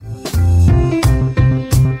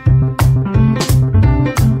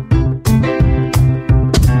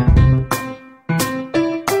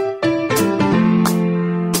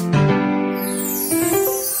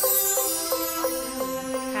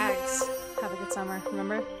that summer.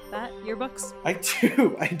 Remember that? Yearbooks?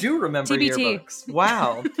 I do remember TBT. yearbooks.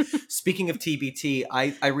 Wow. Speaking of TBT,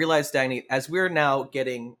 I realized, Dagny, as we're now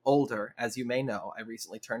getting older, as you may know, I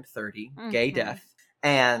recently turned 30, gay death,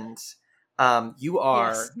 and you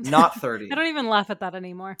are not 30. I don't even laugh at that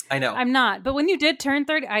anymore. I know. I'm not. But when you did turn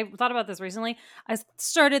 30, I thought about this recently. I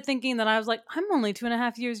started thinking that I was like, I'm only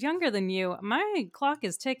 2.5 years younger than you. My clock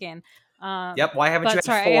is ticking. Yep. Why haven't you had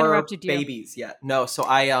sorry, 4 babies yet? No. So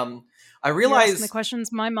I realized the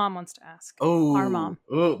questions my mom wants to ask. Oh, our mom.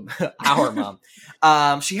 Oh, our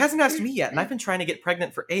mom. She hasn't asked me yet, and I've been trying to get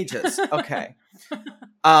pregnant for ages. Okay.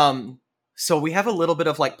 So we have a little bit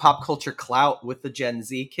of like pop culture clout with the Gen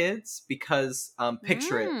Z kids because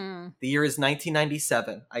picture it. The year is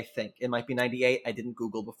 1997, I think. It might be 98. I didn't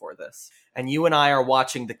Google before this. And you and I are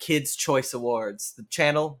watching the Kids' Choice Awards, the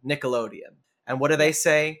channel Nickelodeon. And what do they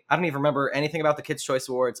say? I don't even remember anything about the Kids' Choice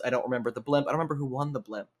Awards. I don't remember the blimp. I don't remember who won the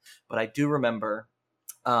blimp. But I do remember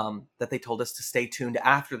that they told us to stay tuned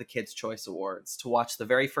after the Kids' Choice Awards to watch the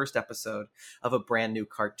very first episode of a brand new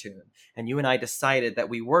cartoon. And you and I decided that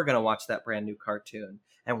we were going to watch that brand new cartoon.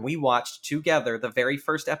 And we watched together the very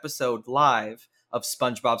first episode live of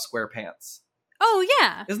SpongeBob SquarePants. Oh,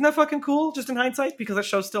 yeah. Isn't that fucking cool, just in hindsight? Because that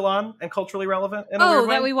show's still on and culturally relevant in a weird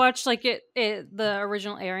way? That we watched like the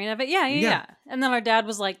original airing of it. Yeah. And then our dad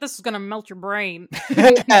was like, this is going to melt your brain. He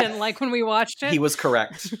didn't like when we watched it. He was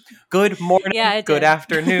correct. Good morning, good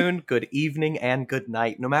afternoon, good evening, and good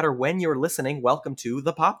night. No matter when you're listening, welcome to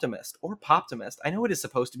The Poptimist or Poptimist. I know it is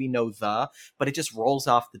supposed to be no the, but it just rolls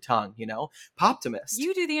off the tongue, you know? Poptimist.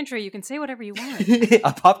 You do the intro. You can say whatever you want.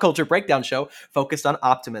 A pop culture breakdown show focused on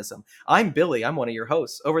optimism. I'm Billy. I'm one of your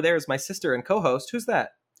hosts. Over there is my sister and co-host. Who's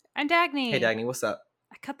that? I'm Dagny. Hey, Dagny, what's up?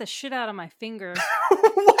 I cut the shit out of my finger.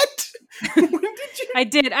 What? When did you? I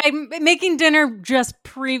did. I'm making dinner just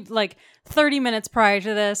 30 minutes prior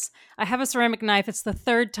to this. I have a ceramic knife. It's the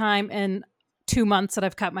third time in 2 months that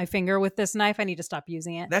I've cut my finger with this knife. I need to stop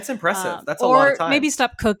using it. That's impressive. That's a lot of time. Or maybe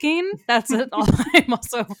stop cooking. That's it. I'm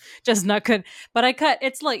also just not good. But I cut,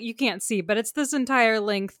 it's like, you can't see, but it's this entire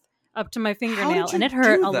length up to my fingernail. And it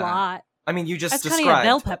hurt a lot. I mean, you just That's described a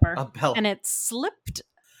bell pepper. And it slipped.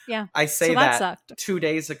 Yeah. I say so that sucked. 2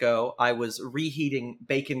 days ago, I was reheating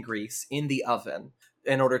bacon grease in the oven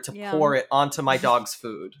in order to pour it onto my dog's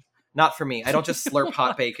food. Not for me. I don't just slurp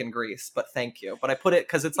hot bacon grease, but thank you. But I put it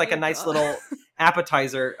because it's like a nice little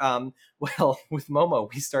appetizer. Well, with Momo,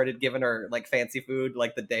 we started giving her like fancy food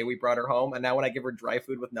like the day we brought her home. And now when I give her dry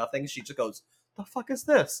food with nothing, she just goes, the fuck is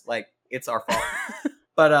this? Like, it's our fault.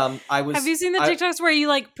 But have you seen the TikToks where you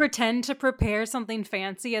like pretend to prepare something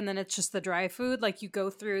fancy and then it's just the dry food? Like you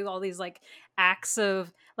go through all these like acts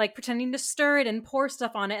of like pretending to stir it and pour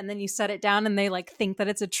stuff on it, and then you set it down and they like think that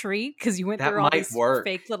it's a treat because you went through all these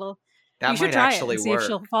fake little. That you should might try actually it and see work. if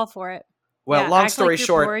she'll fall for it. Well, long story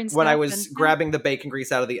short, when I was grabbing the bacon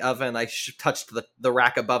grease out of the oven, I touched the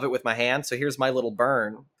rack above it with my hand. So here's my little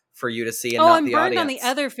burn for you to see, and not the audience. I'm burned on the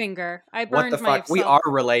other finger. I burned what the fuck? We are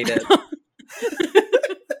related.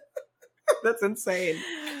 That's insane.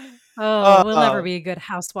 We'll never be good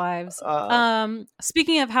housewives.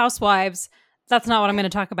 Speaking of housewives, that's not what I'm going to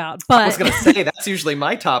talk about. But I was going to say, that's usually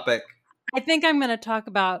my topic. I think I'm going to talk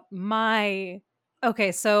about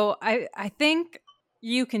okay, so I think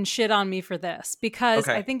you can shit on me for this because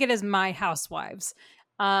I think it is my housewives.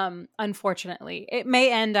 Unfortunately, it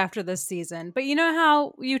may end after this season, but you know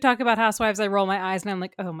how you talk about housewives, I roll my eyes and I'm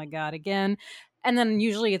like, oh my God, again. And then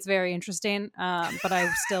usually it's very interesting, but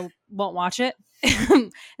I still won't watch it.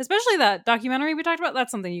 Especially that documentary we talked about. That's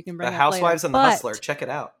something you can bring up later. The Housewives and the Hustler. Check it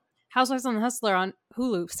out. Housewives and the Hustler on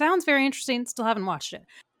Hulu. Sounds very interesting. Still haven't watched it.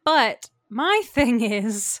 But my thing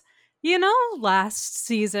is, last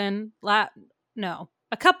season, a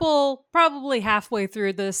couple, probably halfway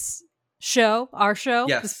through this show, our show,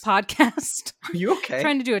 this podcast. Are you okay?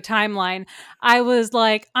 Trying to do a timeline. I was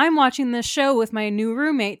like, I'm watching this show with my new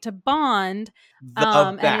roommate to bond.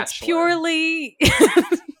 And it's purely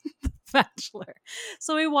The Bachelor.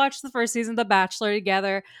 So we watched the first season of The Bachelor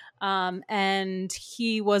together. And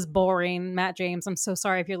he was boring. Matt James, I'm so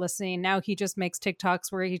sorry if you're listening. Now he just makes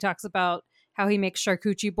TikToks where he talks about how he makes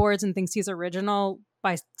charcuterie boards and thinks he's original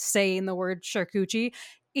by saying the word charcuterie.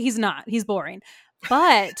 He's not. He's boring.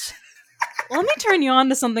 But let me turn you on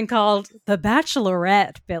to something called The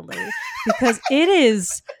Bachelorette, Billy, because it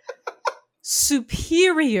is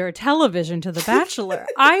superior television to The Bachelor.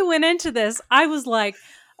 I went into this, I was like,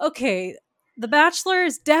 okay, The Bachelor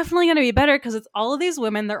is definitely going to be better because it's all of these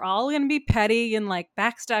women. They're all going to be petty and like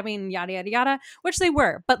backstabbing, yada, yada, yada, which they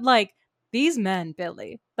were. But like these men,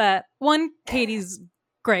 Billy, that one, Katie's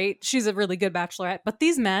great. She's a really good Bachelorette. But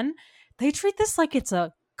these men, they treat this like it's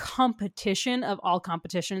a competition of all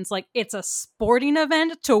competitions. Like, it's a sporting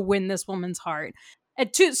event to win this woman's heart. And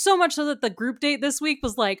so much so that the group date this week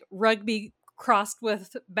was like rugby crossed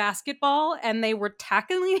with basketball, and they were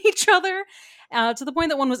tackling each other to the point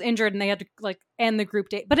that one was injured and they had to like end the group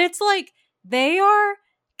date. But it's like they are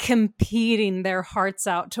competing their hearts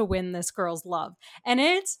out to win this girl's love. And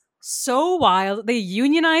it's so wild. They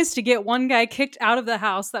unionized to get one guy kicked out of the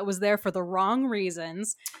house that was there for the wrong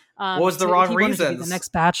reasons. What was the wrong reasons? He wanted to be the next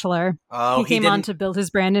Bachelor. Oh, he came on to build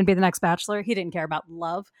his brand and be the next Bachelor. He didn't care about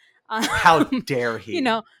love. How dare he? You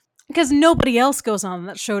know, because nobody else goes on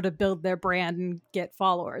that show to build their brand and get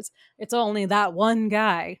followers. It's only that one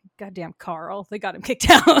guy. Goddamn Carl. They got him kicked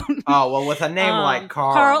out. Oh, well, with a name like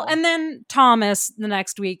Carl. And then Thomas the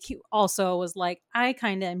next week, he also was like, I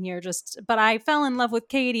kind of am here but I fell in love with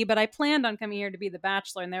Katie, but I planned on coming here to be the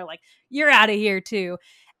Bachelor. And they're like, you're out of here too.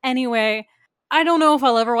 Anyway, I don't know if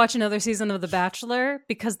I'll ever watch another season of The Bachelor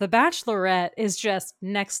because The Bachelorette is just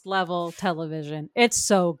next level television. It's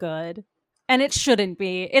so good. And it shouldn't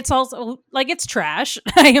be. It's also, like, it's trash.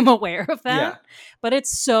 I am aware of that. Yeah. But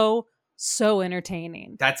it's so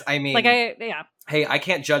entertaining. Hey, I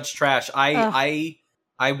can't judge trash.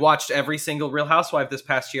 I watched every single Real Housewife this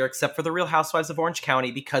past year, except for the Real Housewives of Orange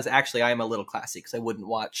County, because actually I am a little classy, because I wouldn't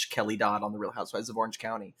watch Kelly Dodd on the Real Housewives of Orange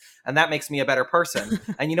County. And that makes me a better person.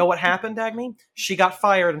 And you know what happened, Dagny? She got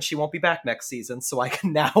fired and she won't be back next season, so I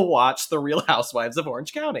can now watch the Real Housewives of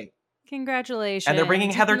Orange County. Congratulations. And they're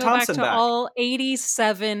bringing Heather Thompson back. All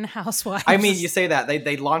 87 housewives. I mean, you say that.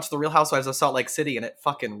 They launched the Real Housewives of Salt Lake City and it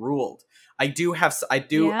fucking ruled. I do have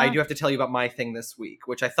to tell you about my thing this week,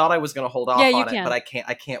 which I thought I was going to hold off on it, but I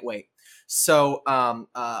can't wait. So,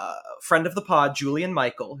 friend of the pod, Julian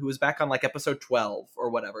Michael, who was back on like episode 12 or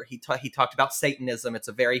whatever, he talked about Satanism. It's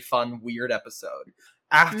a very fun, weird episode.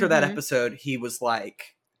 After that episode, he was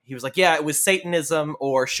like, yeah, it was Satanism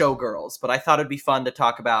or Showgirls, but I thought it'd be fun to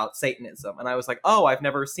talk about Satanism. And I was like, oh, I've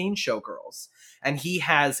never seen Showgirls. And he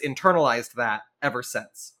has internalized that ever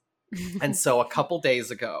since. And so a couple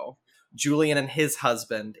days ago, Julian and his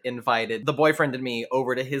husband invited the boyfriend and me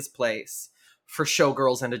over to his place for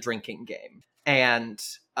Showgirls and a drinking game. And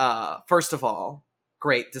first of all,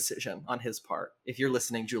 great decision on his part. If you're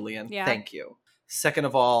listening, Julian, thank you. Second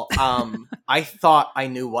of all, I thought I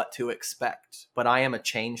knew what to expect, but I am a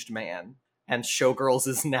changed man. And Showgirls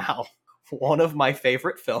is now one of my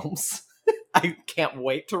favorite films. I can't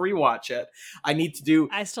wait to rewatch it. I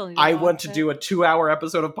want to do a 2-hour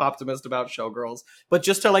episode of Poptimist about Showgirls, but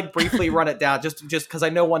just to like briefly run it down, just because I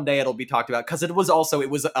know one day it'll be talked about, because it was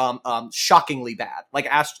shockingly bad,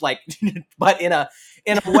 but in a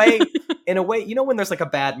way, you know, when there's like a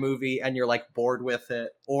bad movie and you're like bored with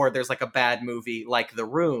it, or there's like a bad movie like The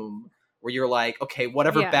Room, where you're like, okay,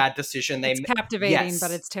 whatever bad decision they made, captivating,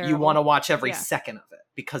 but it's terrible. You want to watch every second of it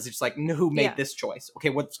because it's like, who made this choice?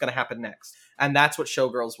 Okay, what's going to happen next? And that's what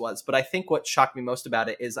Showgirls was. But I think what shocked me most about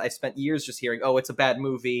it is I spent years just hearing, oh, it's a bad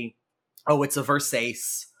movie. Oh, it's a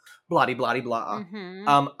Versace. Blah, blah, blah.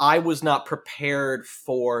 Mm-hmm. I was not prepared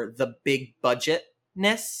for the big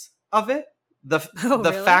budgetness of it. The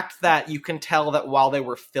really? Fact that you can tell that while they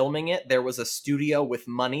were filming it, there was a studio with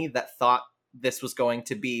money that thought this was going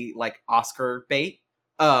to be like Oscar bait.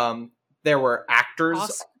 There were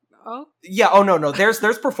actors. Oh yeah. Oh no.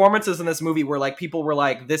 There's performances in this movie where like people were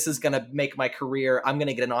like, "This is gonna make my career. I'm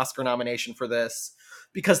gonna get an Oscar nomination for this,"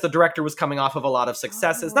 because the director was coming off of a lot of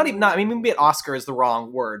successes. I mean, maybe Oscar is the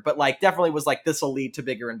wrong word, but like definitely was like, this will lead to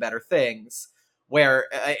bigger and better things. Where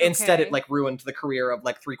instead it like ruined the career of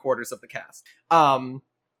like 3/4 of the cast. I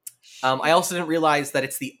also didn't realize that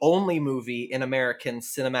it's the only movie in American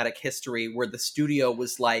cinematic history where the studio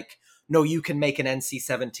was like, no, you can make an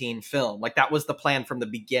NC-17 film. Like, that was the plan from the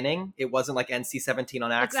beginning. It wasn't like NC-17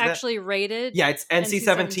 on accident. It's actually rated? Yeah, it's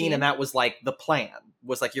NC-17, and that was like the plan.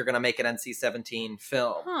 Was like, you're going to make an NC-17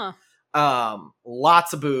 film. Huh.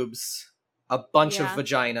 Lots of boobs, a bunch of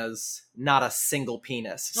vaginas, not a single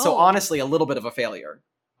penis. So honestly, a little bit of a failure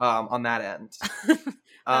on that end.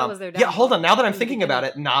 That was their downfall. Yeah, hold on. Now that I'm thinking about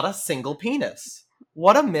it, not a single penis.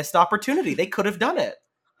 What a missed opportunity. They could have done it.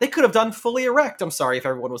 They could have done fully erect. I'm sorry if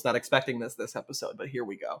everyone was not expecting this episode, but here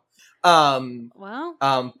we go.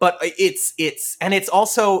 But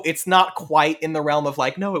it's not quite in the realm of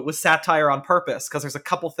like, no, it was satire on purpose, because there's a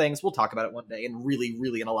couple things, we'll talk about it one day in really,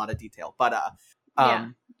 really in a lot of detail. But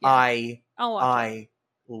I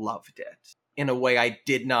loved it in a way I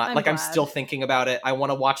did not. I'm still thinking about it. I want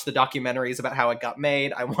to watch the documentaries about how it got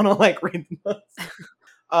made. I want to like read the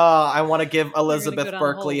I want to give Elizabeth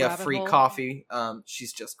Berkley a free coffee.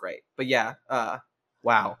 She's just great. But yeah,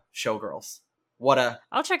 wow, Showgirls.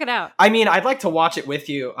 I'll check it out. I mean, I'd like to watch it with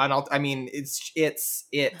you, and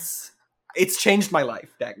it's changed my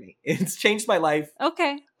life, Dagny. It's changed my life.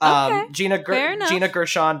 Okay. Gina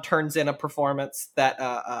Gershon turns in a performance that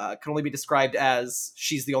can only be described as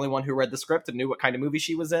she's the only one who read the script and knew what kind of movie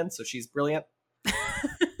she was in, so she's brilliant.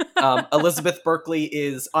 Elizabeth Berkley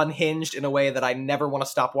is unhinged in a way that I never want to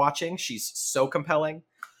stop watching. She's so compelling.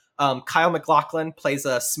 Kyle MacLachlan plays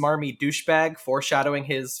a smarmy douchebag, foreshadowing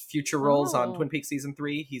his future roles on Twin Peaks season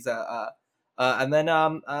 3. He's and then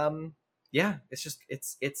I'm gonna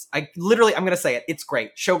say it. It's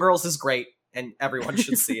great. Showgirls is great, and everyone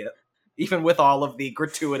should see it, even with all of the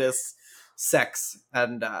gratuitous sex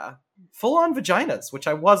and full-on vaginas, which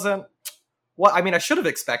I wasn't. I should have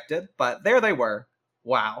expected, but there they were.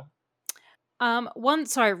 Wow.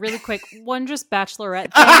 Really quick. One just Bachelorette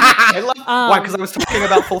thing. I love why? Because I was talking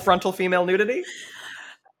about full frontal female nudity.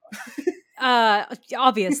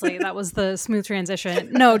 Obviously that was the smooth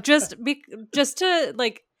transition. No, just to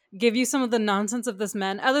like give you some of the nonsense of this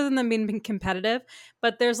men, other than them being competitive.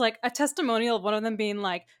 But there's like a testimonial of one of them being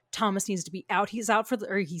like, Thomas needs to be out. He's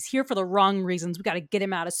here for the wrong reasons. We got to get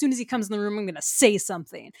him out. As soon as he comes in the room, I'm going to say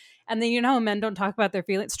something. And then, men don't talk about their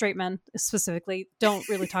feelings. Straight men specifically don't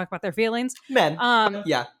really talk about their feelings. Men.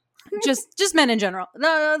 Yeah. Just men in general.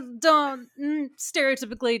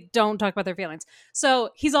 Stereotypically don't talk about their feelings. So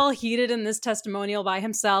he's all heated in this testimonial by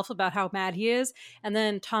himself about how mad he is. And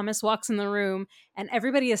then Thomas walks in the room and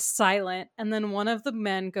everybody is silent. And then one of the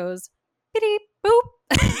men goes, beep, boop.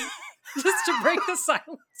 Just to break the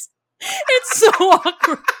silence. It's so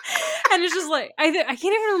awkward. And it's just like, I can't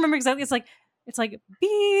even remember exactly. It's like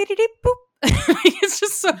beep, boop. It's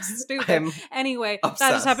just so stupid. Anyway, obsessed.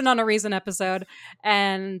 That just happened on a Reason episode.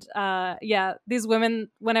 And these women,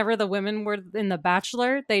 whenever the women were in The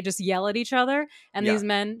Bachelor, they just yell at each other. And these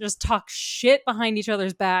men just talk shit behind each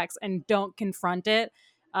other's backs and don't confront it.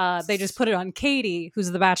 They just put it on Katie, who's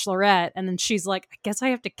the Bachelorette, and then she's like, I guess I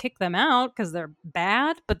have to kick them out because they're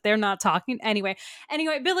bad, but they're not talking. Anyway,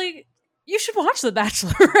 Billy, you should watch The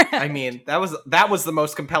Bachelorette. I mean, that was the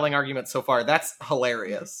most compelling argument so far. That's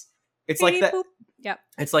hilarious. It's like that. Yep.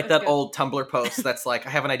 It's like that old Tumblr post that's like, I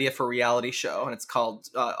have an idea for a reality show, and it's called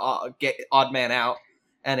Odd Man Out.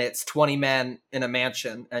 And it's 20 men in a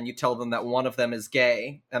mansion, and you tell them that one of them is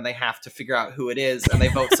gay, and they have to figure out who it is, and they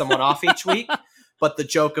vote someone off each week. But the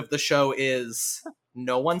joke of the show is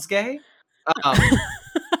no one's gay. And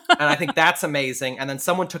I think that's amazing. And then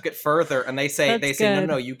someone took it further, and they say,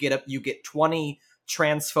 no, you get 20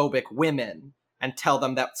 transphobic women and tell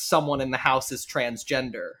them that someone in the house is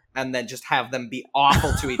transgender, and then just have them be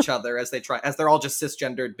awful to each other as they're all just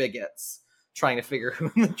cisgendered bigots trying to figure who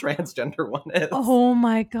the transgender one is. Oh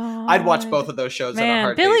my God. I'd watch both of those shows in a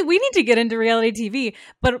heartbeat. Billy, we need to get into reality TV.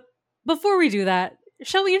 But before we do that,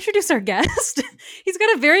 shall we introduce our guest? He's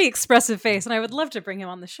got a very expressive face, and I would love to bring him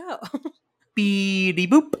on the show. Beady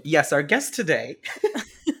boop. Yes, our guest today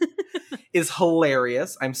is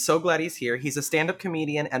hilarious. I'm so glad he's here. He's a stand-up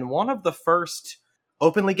comedian and one of the first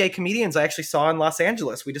openly gay comedians I actually saw in Los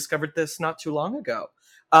Angeles. We discovered this not too long ago.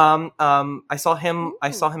 I saw him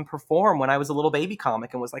perform when I was a little baby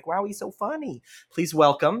comic and was like, wow, he's so funny. Please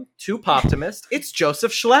welcome to Poptimist. It's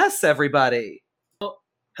Joseph Schless, everybody.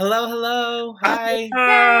 Hello. Hi.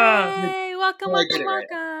 Hey, welcome. How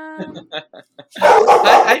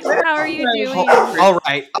are you doing? All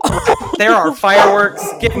right. There are fireworks.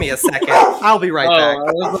 Give me a second. I'll be right back.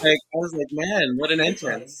 I was like, man, what an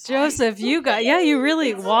entrance. Joseph,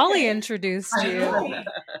 Wally introduced you.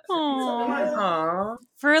 Aww.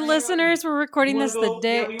 For listeners, we're recording this 2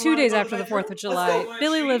 days after the 4th of July.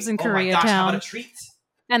 Billy lives in Koreatown.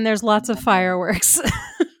 And there's lots of fireworks.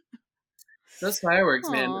 Those fireworks,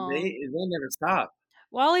 man, they never stop.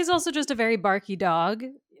 Wally's also just a very barky dog.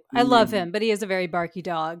 I love him, but he is a very barky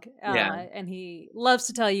dog. And he loves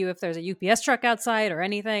to tell you if there's a UPS truck outside or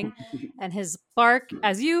anything. And his bark,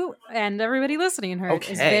 as you and everybody listening heard,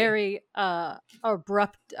 is very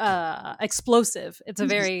abrupt, explosive. It's a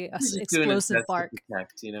very explosive bark.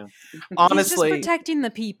 Protect, Honestly, he's just protecting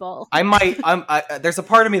the people. There's a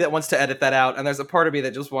part of me that wants to edit that out, and there's a part of me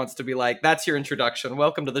that just wants to be like, that's your introduction.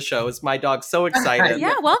 Welcome to the show. Is my dog so excited?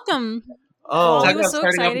 Yeah, welcome. Oh, he was so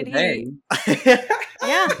excited.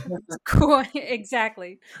 Yeah, cool.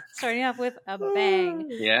 Exactly. Starting off with a bang.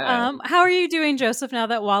 Yeah. How are you doing, Joseph? Now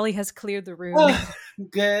that Wally has cleared the room.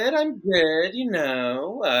 Good. I'm good.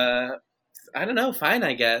 I don't know. Fine,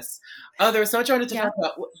 I guess. Oh, there was so much I wanted to talk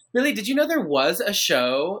about. Billy, did you know there was a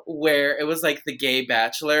show where it was like The Gay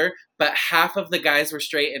Bachelor, but half of the guys were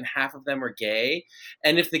straight and half of them were gay,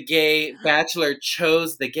 and if the gay bachelor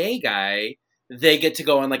chose the gay guy, they get to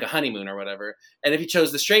go on like a honeymoon or whatever. And if he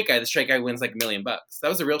chose the straight guy wins like $1 million. That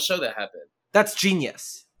was a real show that happened. That's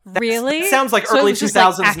genius. Really? That sounds like So early it was 2000s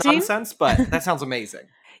just, like, nonsense, but that sounds amazing.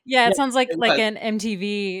 Yeah, it sounds like it was. an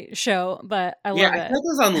MTV show, but I love Yeah, it. I think it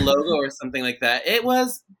was on Logo or something like that. It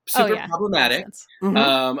was super problematic.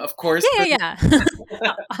 Of course. Yeah.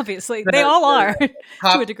 Obviously. They all are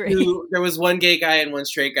to a degree. There was one gay guy and one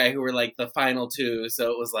straight guy who were like the final two, so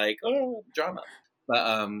it was like, oh, drama.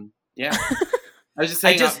 But yeah. I was just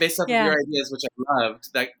saying, based off of your ideas, which I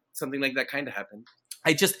loved, that something like that kind of happened.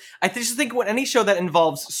 I just think when any show that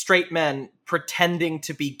involves straight men pretending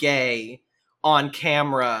to be gay on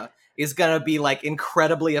camera is gonna be like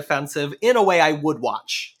incredibly offensive in a way I would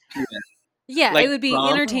watch. Yeah, like, it would be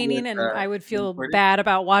entertaining, and I would feel bad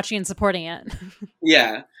about watching and supporting it.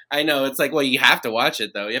 Yeah, I know. It's like, well, you have to watch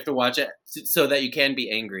it though. You have to watch it so that you can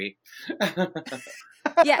be angry.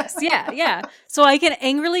 Yes, yeah. So I can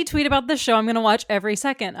angrily tweet about the show. I'm going to watch every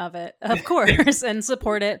second of it, of course, and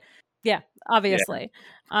support it. Yeah, obviously.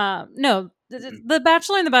 Yeah. No, The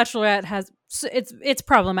Bachelor and The Bachelorette it's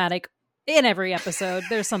problematic in every episode.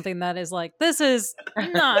 There's something that is like, this is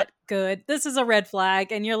not good. This is a red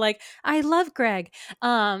flag, and you're like, I love Greg.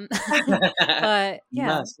 But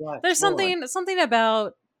yeah, there's something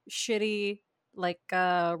about shitty like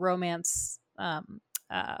romance.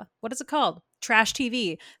 What is it called? Trash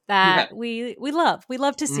TV that we love. We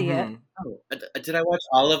love to see it. Oh, did I watch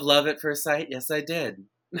all of Love at First Sight? Yes, I did.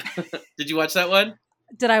 Did you watch that one?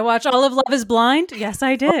 Did I watch all of Love is Blind? Yes,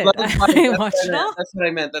 I did. I watched it all. That's what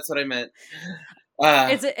I meant.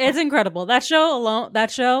 It's incredible. That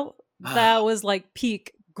show that was like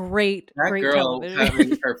peak great girl television.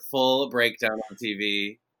 Having her full breakdown on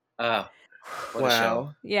TV. What a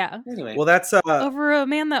show. Yeah. Anyway. Well, that's over a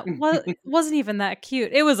man that wasn't even that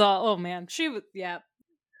cute. It was all, oh man, she was, yeah.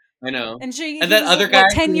 I know. And that other guy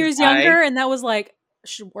 10 years younger, and that was like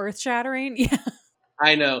earth shattering. Yeah.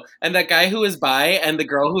 I know. And that guy who was bi, and the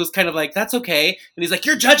girl who was kind of like, that's okay. And he's like,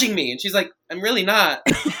 you're judging me. And she's like, I'm really not.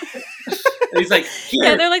 And he's like, here.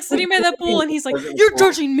 Yeah, they're like sitting by the pool, and he's like, you're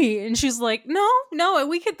judging me. And she's like, no,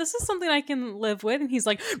 this is something I can live with. And he's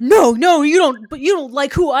like, no, you don't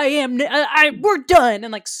like who I am. We're done.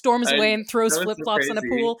 And like storms away and throws flip-flops in a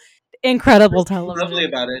pool. Incredible television. Lovely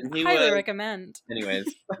about it. And highly recommend.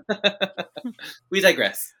 Anyways. We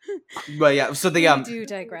digress. But yeah, so we do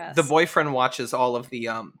digress. The boyfriend watches all of the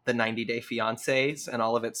 90 Day Fiancés and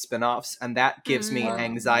all of its spin-offs, and that gives me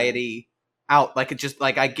anxiety out. Like, it just,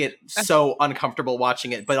 like, I get so uncomfortable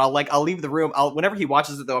watching it, but I'll leave the room. Whenever he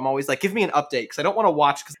watches it though, I'm always like, give me an update, because I don't want to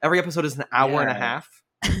watch, because every episode is an hour and a half.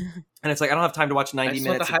 And it's like, I don't have time to watch 90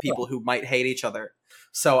 minutes of people who might hate each other.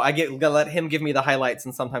 So I let him give me the highlights,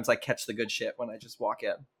 and sometimes I catch the good shit when I just walk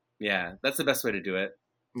in. Yeah, that's the best way to do it.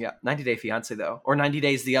 Yeah, 90 Day Fiancé though, or 90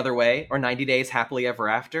 Days the Other Way, or 90 Days Happily Ever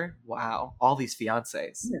After. Wow, all these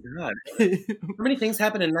fiancés. Oh my God. How many things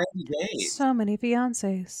happen in 90 days? So many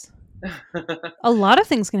fiancés. A lot of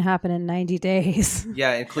things can happen in 90 days.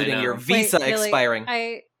 Yeah, including your visa expiring.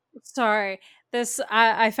 Sorry.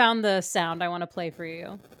 I found the sound I want to play for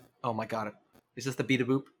you. Oh my God. Is this the beat a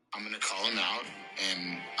boop? I'm going to call him out,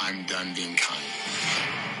 and I'm done being kind.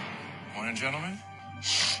 Morning, gentlemen.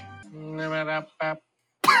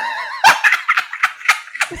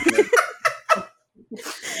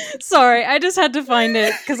 Sorry, I just had to find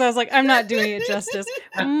it because I was like, I'm not doing it justice.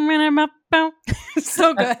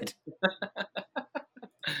 So good.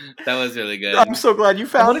 That was really good. I'm so glad you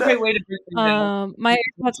found it. Great way to do my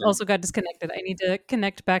AirPods also got disconnected. I need to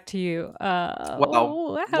connect back to you.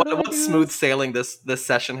 Wow. What smooth sailing this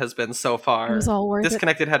session has been so far. It was all worth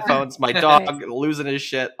Disconnected headphones, my dog losing his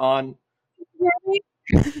shit on.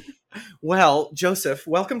 Well, Joseph,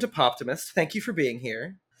 welcome to Poptimist. Thank you for being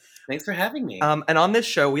here. Thanks for having me. And on this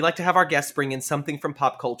show, we like to have our guests bring in something from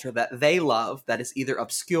pop culture that they love, that is either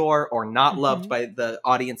obscure or not loved by the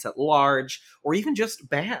audience at large, or even just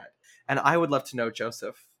bad. And I would love to know,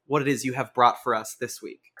 Joseph, what it is you have brought for us this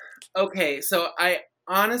week. Okay, so I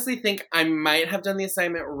honestly think I might have done the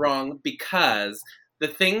assignment wrong, because the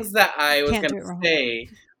things that I was going to say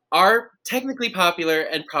are technically popular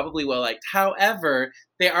and probably well-liked. However,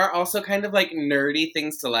 they are also kind of like nerdy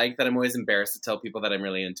things to like that I'm always embarrassed to tell people that I'm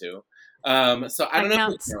really into. So I don't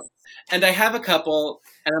know. And I have a couple,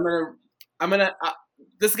 and I'm gonna.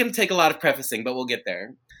 This is gonna take a lot of prefacing, but we'll get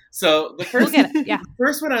there. So the first,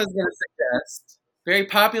 first one I was gonna suggest, very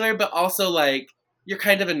popular, but also like you're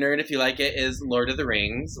kind of a nerd if you like it, is Lord of the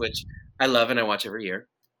Rings, which I love and I watch every year.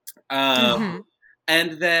 And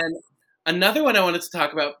then Another one I wanted to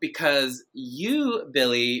talk about, because you,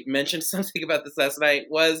 Billy, mentioned something about this last night,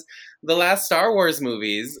 was the last Star Wars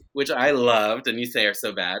movies, which I loved, and you say are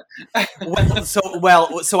so bad. so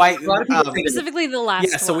I specifically the last.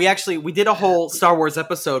 Yeah, so we did a whole Star Wars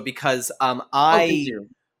episode because I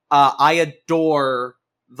adore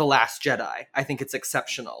The Last Jedi. I think it's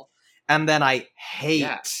exceptional. And then I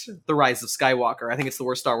hate The Rise of Skywalker. I think it's the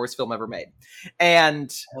worst Star Wars film ever made.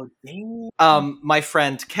 And my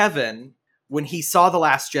friend Kevin, when he saw The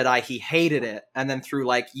Last Jedi, he hated it. And then through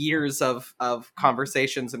like years of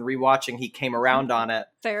conversations and rewatching, he came around on it.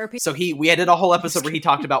 Therapy. So we did a whole episode where he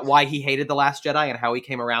talked about why he hated The Last Jedi and how he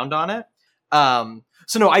came around on it.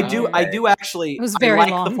 So no, I do actually, it was very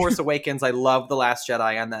long. The Force Awakens. I love The Last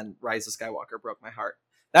Jedi, and then Rise of Skywalker broke my heart.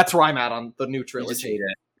 That's where I'm at on the new trilogy. You just hate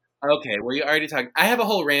it. Okay, well, you already talked. I have a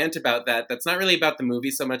whole rant about that. That's not really about the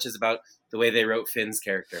movie so much as about the way they wrote Finn's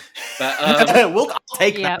character. But I'll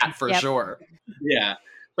take that for sure. Yeah.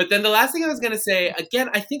 But then the last thing I was going to say,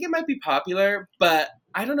 again, I think it might be popular, but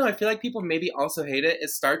I don't know. I feel like people maybe also hate it,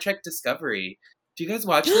 is Star Trek Discovery. Do you guys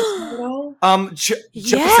watch this at all?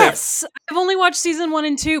 Yes! I've only watched season 1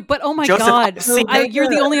 and 2, but oh my God. You're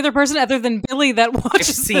the only other person other than Billy that watches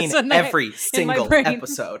I've seen every single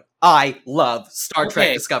episode. I love Star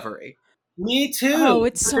Trek Discovery. Me too. Oh,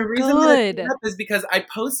 it's so the reason good. That is because I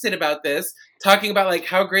posted about this, talking about like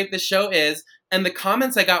how great this show is, and the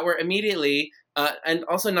comments I got were immediately, and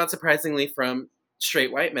also not surprisingly from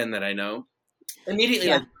straight white men that I know, immediately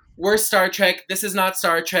like, we're Star Trek. This is not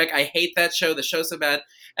Star Trek. I hate that show. The show's so bad.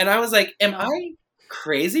 And I was like, am I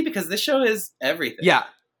crazy? Because this show is everything. Yeah.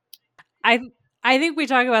 I think we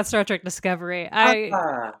talk about Star Trek Discovery.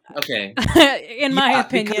 Okay. In my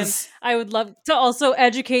opinion, I would love to also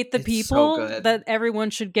educate the people that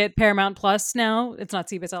everyone should get Paramount Plus now. It's not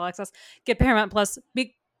CBS All Access. Get Paramount Plus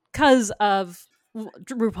because of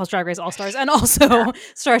RuPaul's Drag Race All Stars and also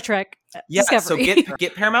Star Trek Discovery. So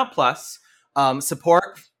get Paramount Plus.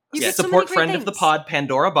 Support friend of the pod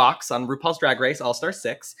Pandora Box on RuPaul's Drag Race All Star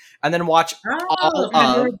 6, and then watch and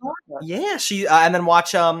then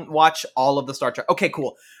watch all of the Star Trek. Okay,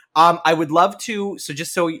 cool. I would love to. So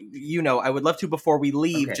just so you know, I would love to before we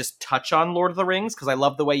leave just touch on Lord of the Rings because I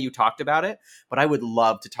love the way you talked about it. But I would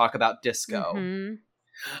love to talk about Disco. Mm-hmm.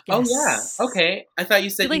 Yes. Oh yeah. Okay. I thought you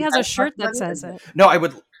said Billy has a shirt that says it. No, I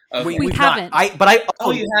would. Okay. We haven't.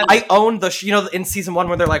 I own the in season 1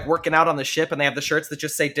 where they're like working out on the ship and they have the shirts that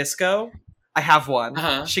just say Disco. I have one.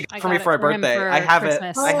 She got it for me for my birthday. I have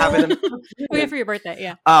Christmas. it. I have it. Wait for your birthday.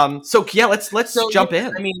 Yeah. So yeah, let's jump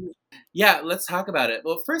in. I mean, yeah, let's talk about it.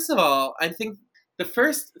 Well, first of all, I think the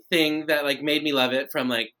first thing that like made me love it from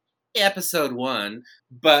like episode 1,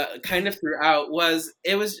 but kind of throughout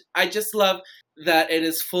I just love that it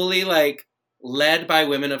is fully like led by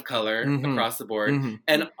women of color across the board,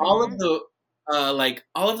 and all of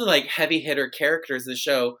the heavy hitter characters in the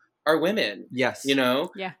show are women. Yes, you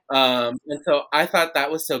know. Yeah. And so I thought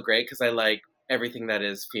that was so great because I like everything that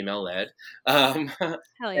is female led. Hell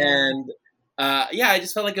yeah. And I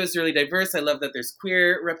just felt like it was really diverse. I love that there's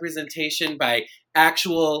queer representation by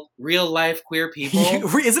actual real life queer people.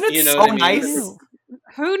 Isn't it so nice?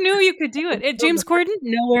 Who knew you could do it? James Corden,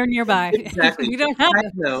 nowhere nearby. Exactly. You don't have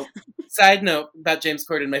it. Side note about James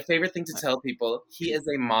Corden, my favorite thing to tell people, he is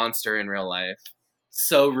a monster in real life.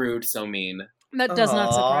 So rude, so mean. That does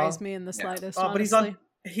not surprise me in the slightest, honestly.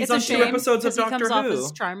 But he's on 2 episodes of Doctor Who. He comes off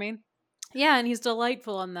as charming. Yeah, and he's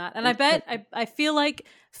delightful on that. And I feel like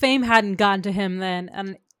fame hadn't gotten to him then,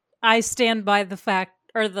 and I stand by the fact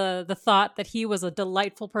or the thought that he was a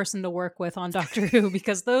delightful person to work with on Doctor Who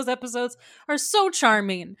because those episodes are so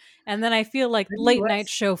charming. And then I feel like late night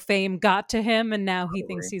show fame got to him and now he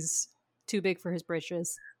thinks he's too big for his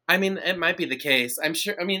britches. I mean, it might be the case. I'm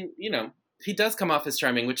sure. I mean, he does come off as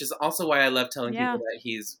charming, which is also why I love telling people that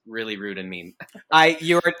he's really rude and mean.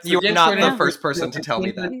 You're not the first person to tell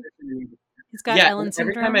me that. He's got Ellen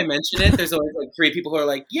syndrome. Every time I mention it, there's always like 3 people who are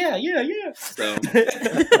like, yeah. So.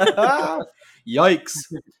 Yikes.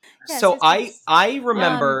 So I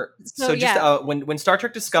remember when Star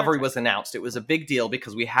Trek Discovery was announced, it was a big deal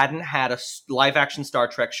because we hadn't had a live action Star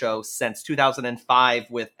Trek show since 2005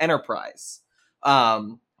 with Enterprise.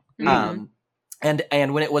 And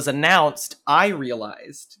when it was announced, I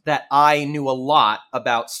realized that I knew a lot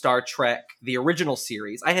about Star Trek, the original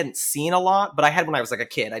series. I hadn't seen a lot, but I had when I was like a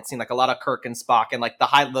kid. I'd seen like a lot of Kirk and Spock and like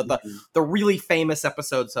the really famous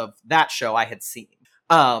episodes of that show I had seen.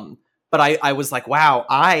 But I was like, wow,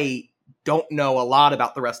 I don't know a lot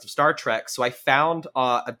about the rest of Star Trek. So I found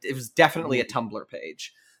it was definitely a Tumblr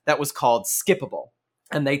page that was called Skippable.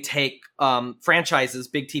 and they take franchises,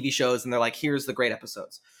 big TV shows, and they're like, here's the great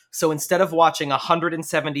episodes. So instead of watching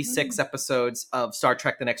 176 episodes of Star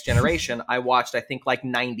Trek The Next Generation, I watched, I think, like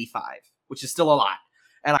 95, which is still a lot.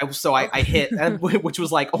 And I hit, which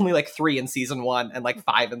was like only like 3 in season 1 and like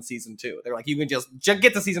 5 in season 2. They're like, you can just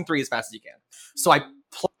get to season 3 as fast as you can. So I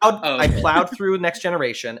plowed through Next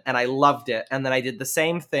Generation, and I loved it. And then I did the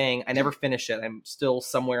same thing. I never finished it. I'm still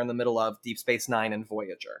somewhere in the middle of Deep Space Nine and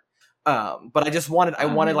Voyager. But I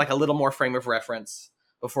wanted like a little more frame of reference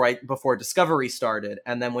before Discovery started.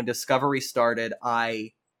 And then when Discovery started,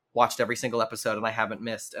 I watched every single episode, and I haven't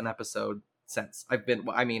missed an episode since.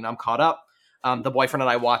 I'm caught up. The boyfriend and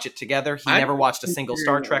I watch it together. He never watched a single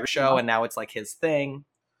Star Trek show, and now it's like his thing.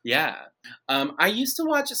 Yeah. I used to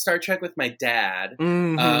watch Star Trek with my dad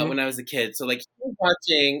when I was a kid. So like he was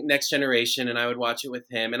watching Next Generation, and I would watch it with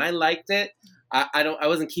him, and I liked it. I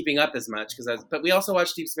wasn't keeping up as much but we also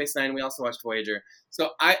watched Deep Space Nine. We also watched Voyager.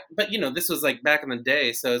 But this was like back in the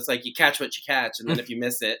day. So it's like you catch what you catch. And then if you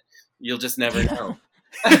miss it, you'll just never know.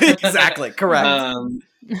 Exactly. Correct.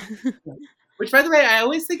 Which, by the way, I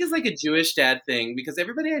always think is like a Jewish dad thing, because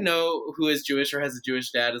everybody I know who is Jewish or has a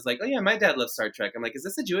Jewish dad is like, oh yeah, my dad loves Star Trek. I'm like, is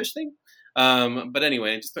this a Jewish thing? But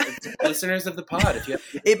anyway, just listeners of the pod, if you have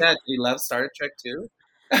a dad, do you love Star Trek too?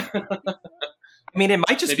 I mean, it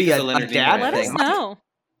might just be a dad Let thing. us know.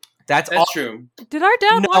 That's true. Did our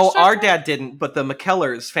dad watch Star Trek? Our dad didn't, but the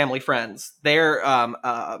McKellars, family friends, they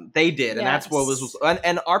did, and that's what was.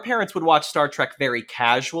 And our parents would watch Star Trek very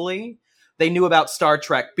casually. They knew about Star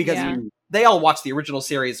Trek because they all watched the original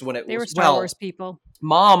series when they were Star Wars people.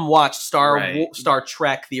 Mom watched Star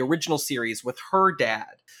Trek, the original series, with her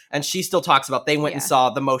dad, and she still talks about they went and saw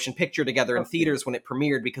the motion picture together in theaters when it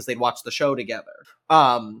premiered because they'd watched the show together.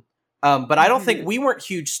 But I don't think we weren't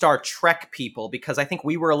huge Star Trek people, because I think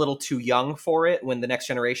we were a little too young for it when The Next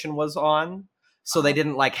Generation was on, so they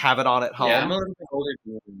didn't like have it on at home. Yeah, I'm a little bit older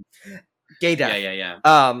than you. Gay death. Yeah.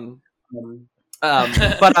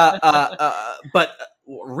 But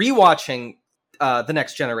rewatching The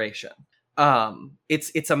Next Generation,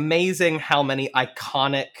 it's amazing how many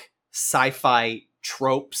iconic sci-fi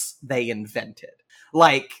tropes they invented.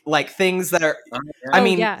 Like things that are,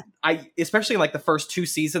 I especially like the first 2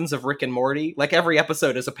 seasons of Rick and Morty, like every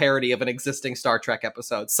episode is a parody of an existing Star Trek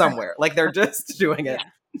episode somewhere. Like they're just doing it.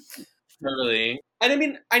 Totally. And I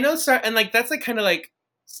mean, I know that's like kind of like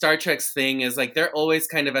Star Trek's thing is like they're always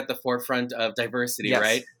kind of at the forefront of diversity,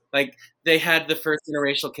 right? Like they had the first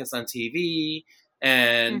interracial kiss on TV,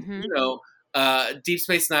 and Deep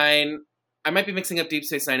Space Nine. I might be mixing up Deep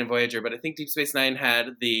Space Nine and Voyager, but I think Deep Space Nine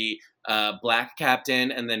had the black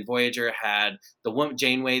captain, and then Voyager had the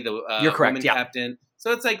Janeway, the woman captain.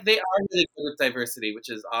 So it's like they are really good with diversity, which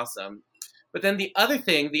is awesome. But then the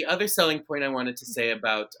other selling point I wanted to say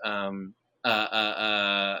about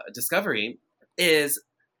Discovery is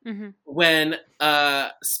when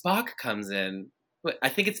Spock comes in. I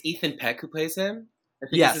think it's Ethan Peck who plays him. I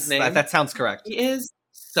think that's his name. That sounds correct. He is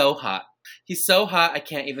so hot. He's so hot, I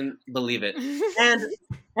can't even believe it.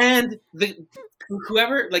 And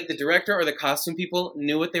whoever, like the director or the costume people,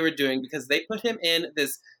 knew what they were doing, because they put him in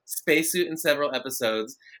this spacesuit in several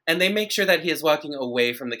episodes, and they make sure that he is walking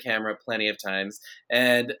away from the camera plenty of times.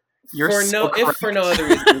 And if for no other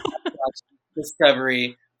reason, watch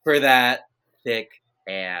Discovery for that thick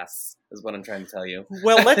ass is what I'm trying to tell you.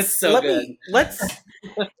 Well, let's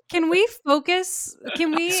Can we focus?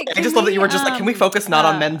 I just love that you were just like, can we focus not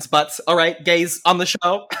on men's butts? All right, gays on the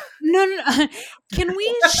show. No. Can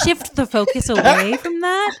we shift the focus away from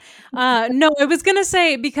that? No, I was gonna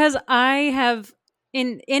say, because I have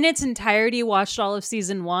in its entirety watched all of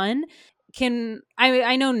season 1.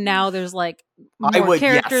 I know now there's like more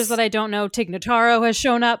characters that I don't know. Tig Notaro has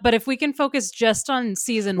shown up, but if we can focus just on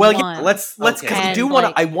season 1, let's because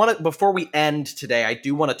I want to before we end today. I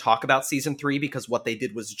do want to talk about season 3 because what they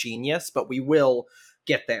did was genius, but we will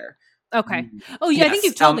get there. Okay. Oh yeah, yes. I think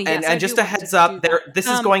you've told me. And just a heads up, this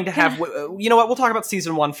is going to have. You know what? We'll talk about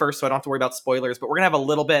season 1 first, so I don't have to worry about spoilers. But we're gonna have a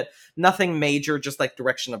little bit, nothing major, just like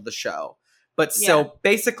direction of the show. But so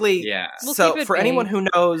basically, so for anyone who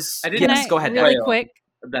knows, go ahead. Really quick.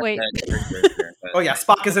 Wait. Oh yeah,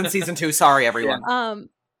 Spock is in season 2. Sorry, everyone.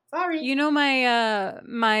 Sorry. You know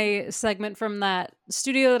my segment from that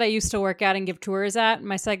studio that I used to work at and give tours at.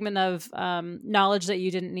 My segment of knowledge that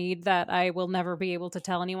you didn't need that I will never be able to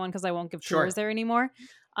tell anyone because I won't give tours there anymore.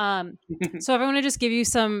 So if I want to just give you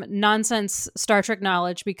some nonsense Star Trek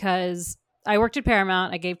knowledge, because I worked at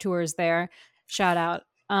Paramount, I gave tours there. Shout out.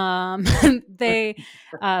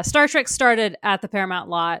 Star Trek started at the Paramount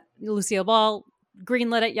lot. Lucille Ball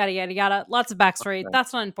greenlit it, yada, yada, yada. Lots of backstory.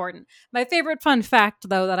 That's not important. My favorite fun fact,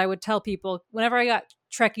 though, that I would tell people whenever I got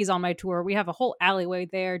Trekkies on my tour, we have a whole alleyway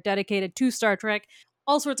there dedicated to Star Trek.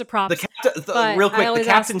 All sorts of props. Real quick, the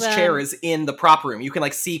captain's chair is in the prop room. You can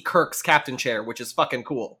like see Kirk's captain chair, which is fucking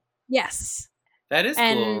cool. Yes. That is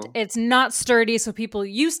and cool. It's not sturdy, so people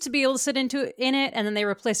used to be able to sit in it, and then they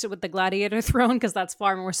replaced it with the gladiator throne because that's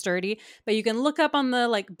far more sturdy. But you can look up on the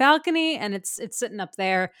like balcony, and it's sitting up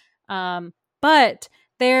there. But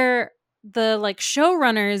the like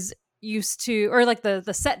showrunners used to, or like the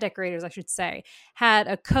set decorators, I should say, had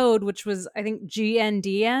a code which was I think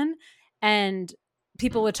GNDN, and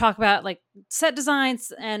people would talk about like set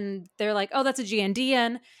designs, and they're like, oh, that's a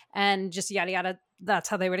GNDN, and just yada yada. That's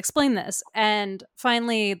how they would explain this. And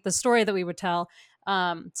finally, the story that we would tell,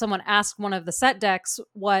 someone asked one of the set decks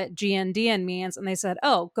what GNDN means, and they said,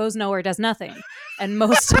 oh, goes nowhere, does nothing. And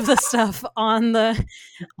most of the stuff on the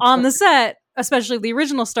set, especially the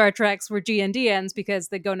original Star Treks, were GNDNs because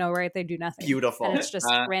they go nowhere, they do nothing. Beautiful. And it's just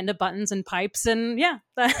random buttons and pipes, and yeah,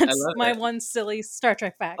 that's my one silly Star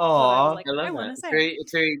Trek fact. Aww, I want to say.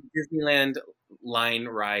 It's very Disneyland line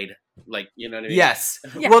ride. Like, you know what I mean? Yes.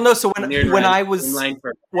 Yeah. Well, no. So when I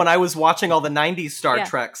was watching all the '90s Star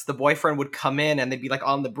Treks, the boyfriend would come in and they'd be like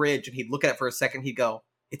on the bridge, and he'd look at it for a second. He'd go,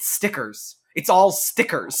 "It's stickers. It's all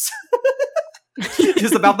stickers."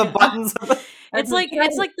 Just about the buttons. It's like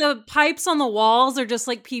the pipes on the walls are just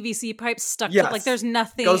like PVC pipes stuck. Yes. Like there's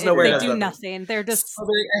nothing. Goes nowhere. They do nothing. They're just I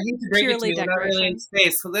hate to break purely it to you, decoration. we're not really in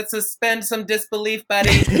space, so let's suspend some disbelief,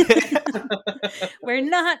 buddy. We're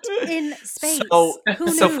not in space.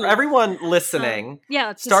 So for everyone listening,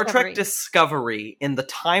 Star Trek Discovery in the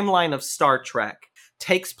timeline of Star Trek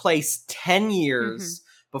takes place 10 years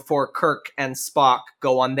before Kirk and Spock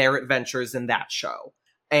go on their adventures in that show.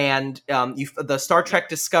 And the Star Trek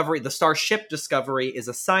Discovery, the Starship Discovery, is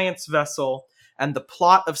a science vessel, and the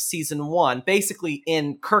plot of season 1, basically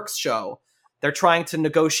in Kirk's show, they're trying to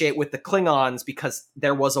negotiate with the Klingons because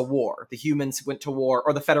there was a war. The humans went to war,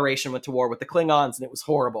 or the Federation went to war with the Klingons, and it was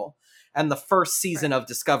horrible. And the first season of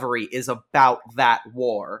Discovery is about that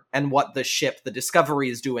war and what the ship, the Discovery,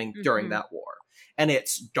 is doing during that war. And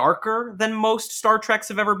it's darker than most Star Treks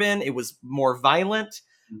have ever been. It was more violent.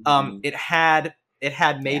 It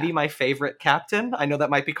had maybe my favorite captain. I know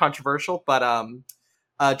that might be controversial, but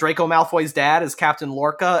Draco Malfoy's dad as Captain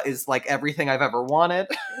Lorca is like everything I've ever wanted.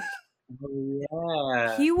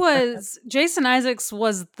 Jason Isaacs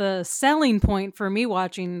was the selling point for me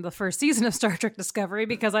watching the first season of Star Trek Discovery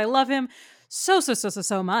because I love him so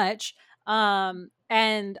much. And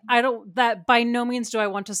that by no means do I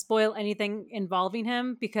want to spoil anything involving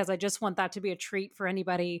him because I just want that to be a treat for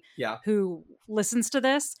anybody who listens to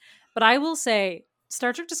this. But I will say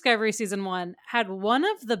Star Trek Discovery Season 1 had one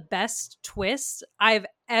of the best twists I've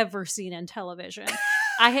ever seen in television.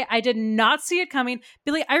 I did not see it coming.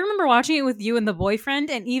 Billy, I remember watching it with you and the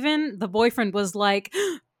boyfriend, and even the boyfriend was like,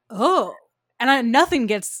 oh, and nothing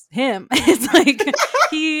gets him. It's like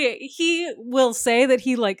he will say that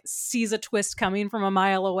he like sees a twist coming from a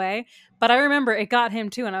mile away, but I remember it got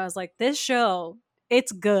him too, and I was like, this show,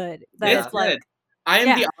 it's good. It's like, good. I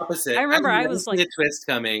am the opposite. I remember I was like, a twist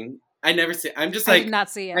coming. I never see it. I'm just like, I did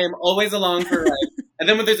not see it. I am always along for a ride. And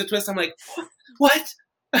then when there's a twist, I'm like, what?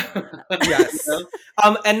 Yes.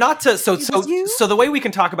 And not to so the way we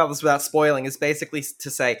can talk about this without spoiling is basically to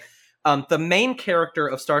say the main character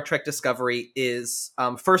of Star Trek Discovery is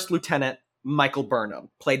First Lieutenant Michael Burnham,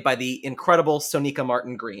 played by the incredible Sonequa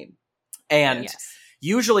Martin Green. And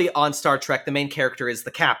usually on Star Trek, the main character is the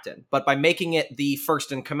captain, but by making it the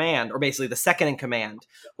first in command, or basically the second in command,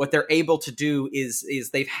 what they're able to do is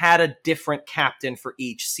they've had a different captain for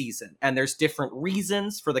each season, and there's different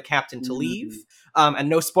reasons for the captain to leave. And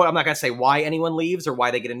no spoil, I'm not going to say why anyone leaves or why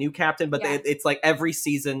they get a new captain, but it's like every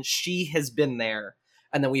season she has been there,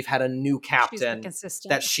 and then we've had a new captain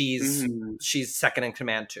that she's second in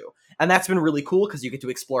command to. And that's been really cool because you get to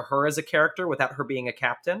explore her as a character without her being a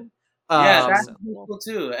captain. That's cool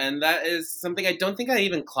too, and that is something I don't think I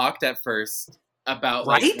even clocked at first about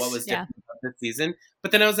like what was different about this season.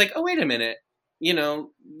 But then I was like, oh wait a minute,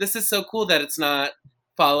 this is so cool that it's not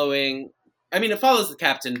following. I mean, it follows the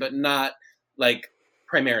captain, but not like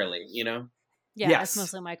primarily, it's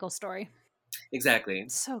mostly Michael's story. Exactly.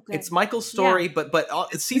 It's so good. It's Michael's story, but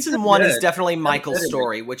season 1 is definitely Michael's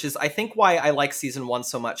story, which is I think why I like season 1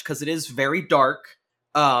 so much because it is very dark.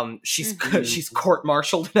 She's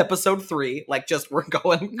court-martialed in episode 3. Like, just we're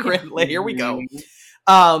going grandly. Here we go.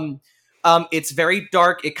 It's very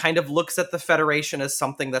dark. It kind of looks at the Federation as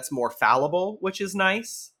something that's more fallible, which is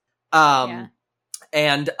nice. And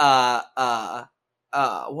what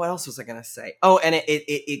else was I gonna say? Oh, and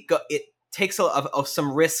it takes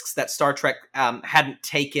some risks that Star Trek hadn't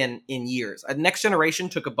taken in years. Next Generation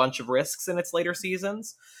took a bunch of risks in its later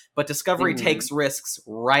seasons, but Discovery takes risks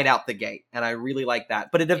right out the gate, and I really like that.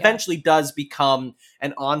 But it eventually does become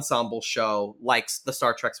an ensemble show like the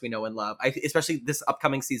Star Treks we know and love. Especially this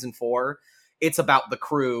upcoming season 4, it's about the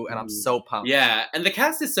crew, and I'm so pumped. Yeah, and the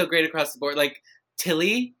cast is so great across the board. Like,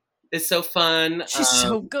 Tilly is so fun. She's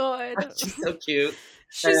so good. She's so cute.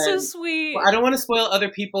 She's so sweet. Well, I don't want to spoil other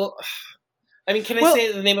people. I mean, can I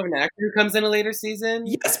say the name of an actor who comes in a later season?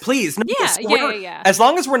 Yes, please. No, yeah. As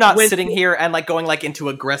long as we're not sitting here and like going like into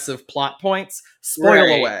aggressive plot points,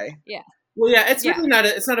 spoil away. Yeah. Well, yeah, it's really not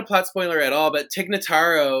it's not a plot spoiler at all, but Tig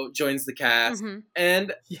Notaro joins the cast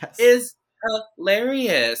and is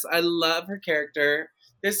hilarious. I love her character.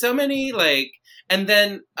 There's so many and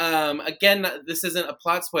then again, this isn't a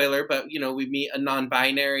plot spoiler, but we meet a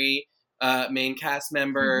non-binary main cast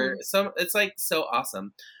member. So it's like so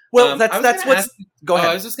awesome. Well, that's what's. Go ahead.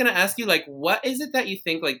 I was just going to ask you, what is it that you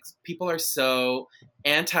think, people are so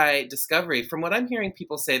anti-Discovery? From what I'm hearing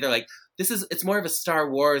people say, they're like, it's more of a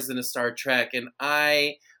Star Wars than a Star Trek, and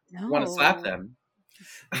I want to slap them.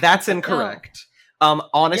 That's incorrect.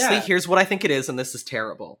 Honestly, here's what I think it is, and this is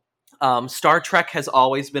terrible. Star Trek has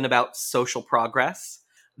always been about social progress.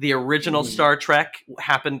 The original Star Trek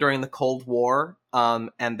happened during the Cold War,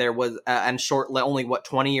 and there was only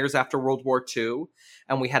 20 years after World War II,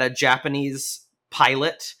 and we had a Japanese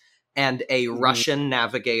pilot and a Russian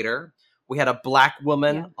navigator. We had a black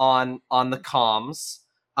woman on the comms,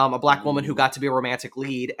 a black woman who got to be a romantic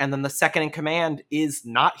lead, and then the second in command is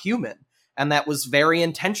not human, and that was very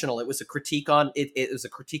intentional. It was a critique on it was a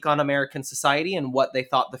critique on American society and what they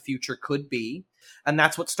thought the future could be. And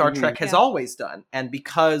that's what Star Trek has always done. And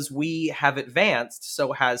because we have advanced,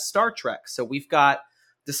 so has Star Trek. So we've got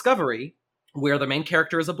Discovery, where the main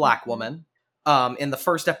character is a black woman. In the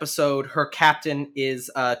first episode, her captain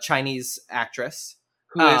is a Chinese actress.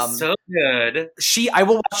 Who is so good. I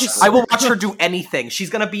will watch her do anything. She's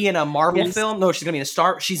going to be in a Marvel film. No, she's going to be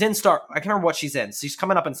in she's in Star. I can't remember what she's in. She's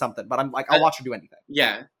coming up in something, but I'm like, I'll watch her do anything.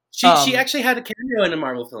 Yeah. She actually had a cameo in a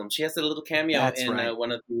Marvel film. She has a little cameo in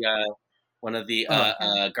one of the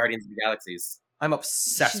Guardians of the Galaxies. I'm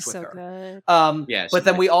obsessed with her. Good. But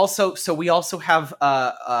then we also have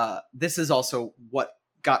this is also what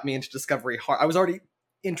got me into Discovery hard. I was already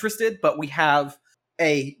interested, but we have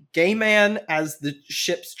a gay man as the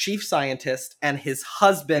ship's chief scientist, and his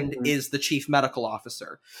husband is the chief medical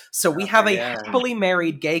officer. So we have a happily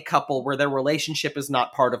married gay couple where their relationship is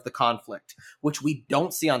not part of the conflict, which we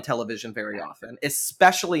don't see on television very often,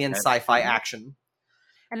 especially in sci-fi action.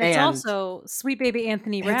 And it's also Sweet Baby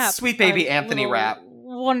Anthony Rapp. Sweet Baby Anthony Rapp.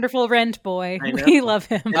 Wonderful rent boy. We love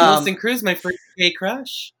him. And Wilson Cruz, my first gay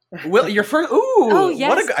crush. Your first,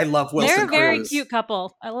 yes. I love Wilson Cruz. They're a very cute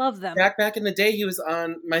couple. I love them. Back in the day, he was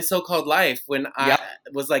on My So-Called Life when I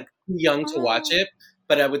was too young to watch it,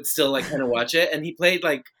 but I would still kind of watch it. And he played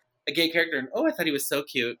a gay character, and I thought he was so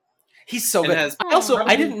cute. He's so good.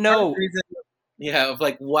 I didn't know. Yeah, of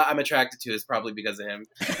what I'm attracted to is probably because of him.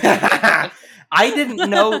 I didn't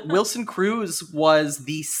know Wilson Cruz was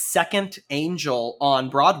the second Angel on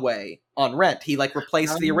Broadway on Rent. He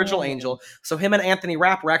replaced the original Angel. So him and Anthony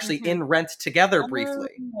Rapp were actually in Rent together briefly.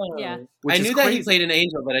 Yeah. I knew that he played an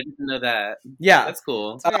angel, but I didn't know that. Yeah. That's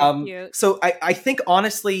cool. So I think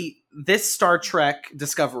honestly, this Star Trek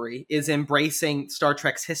Discovery is embracing Star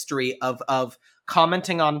Trek's history of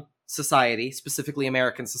commenting on society, specifically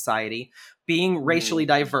American society, being racially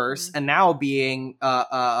diverse, and now being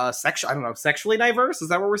sexually diverse. Is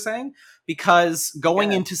that what we're saying? Because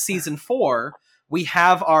going into season 4, we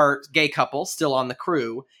have our gay couple still on the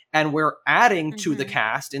crew, and we're adding to the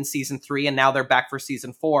cast in season 3, and now they're back for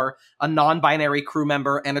season 4, a non-binary crew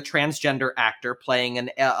member and a transgender actor playing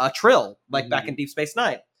a Trill, back in Deep Space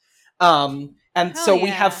Nine. We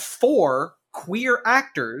have 4 queer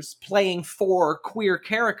actors playing 4 queer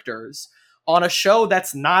characters on a show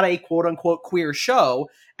that's not a quote-unquote queer show,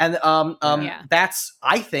 and that's,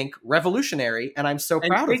 I think, revolutionary, and I'm so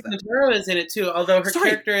proud of them. Notaro is in it too, although her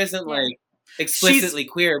character isn't explicitly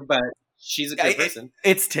queer, but she's a good person.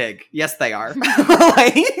 It's Tig. Yes, they are.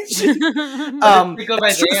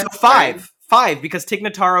 Five, because Tig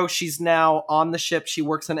Notaro, she's now on the ship. She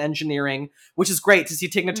works in engineering, which is great to see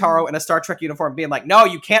Tig Notaro in a Star Trek uniform being like, no,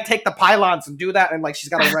 you can't take the pylons and do that. And she's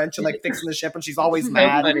got a wrench and fixing the ship, and she's always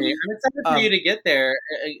mad. I'm excited for you to get there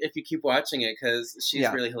if you keep watching it, because she's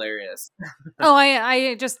really hilarious.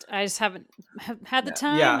 I just haven't had the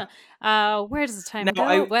time. Where does the time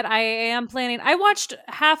go? But I am planning. I watched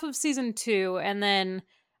half of season 2, and then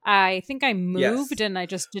I think I moved and I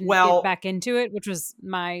just didn't get back into it, which was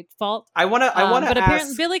my fault. I want to but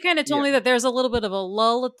apparently Billy kind of told me that there's a little bit of a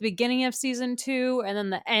lull at the beginning of season 2, and then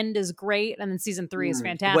the end is great, and then season 3 is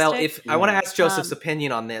fantastic. Well, I want to ask Joseph's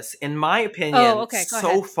opinion on this. In my opinion,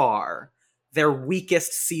 so far, their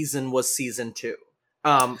weakest season was season 2.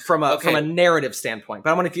 From a narrative standpoint.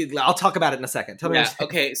 But I'll talk about it in a second. Tell me.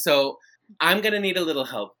 Okay, so I'm going to need a little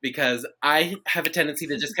help because I have a tendency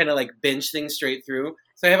to just kind of like binge things straight through.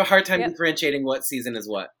 So I have a hard time differentiating what season is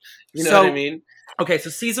what. You know what I mean? Okay, so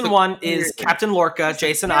season 1 is Captain Lorca,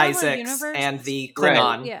 Jason Isaacs, and the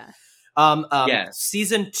Klingon. Right. Yeah.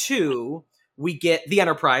 Season 2, we get the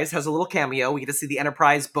Enterprise has a little cameo. We get to see the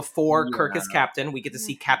Enterprise before Kirk is captain. We get to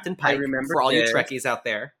see Captain Pike for all you Trekkies out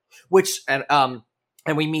there.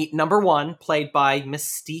 And we meet number 1, played by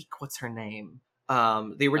Mystique. What's her name?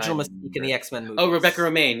 The original Mystique in the X-Men movie. Oh, Rebecca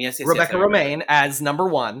Romijn. Yes. Rebecca Romijn as number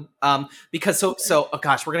 1. Because oh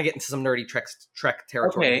gosh, we're gonna get into some nerdy Trek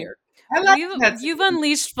territory here. You've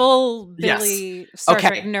unleashed full Billy Star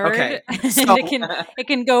Trek nerd. Okay. So, it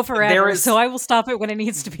can go forever. So I will stop it when it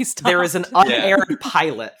needs to be stopped. There is an unaired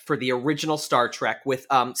pilot for the original Star Trek with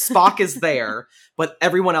Spock is there, but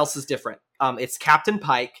everyone else is different. It's Captain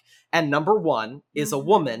Pike, and number 1 is a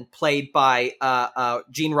woman played by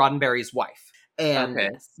Gene Roddenberry's wife.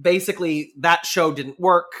 And basically, that show didn't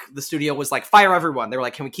work. The studio was like, fire everyone. They were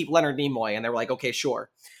like, can we keep Leonard Nimoy? And they were like, okay, sure.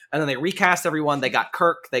 And then they recast everyone. They got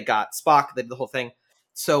Kirk. They got Spock. They did the whole thing.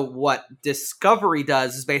 So what Discovery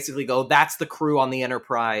does is basically go, that's the crew on the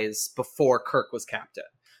Enterprise before Kirk was captain.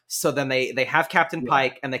 So then they have Captain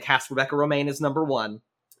Pike, and they cast Rebecca Romijn as number 1.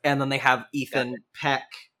 And then they have Ethan Peck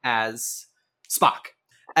as Spock.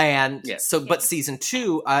 And but season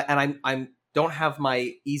 2, and I'm don't have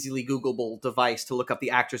my easily Googleable device to look up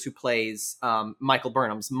the actress who plays Michael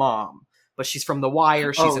Burnham's mom. But she's from The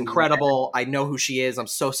Wire. She's incredible. I know who she is. I'm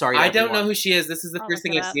so sorry. I don't know who she is. This is the first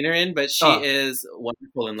thing I've seen her in, but she is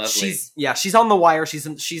wonderful and lovely. She's on The Wire. She's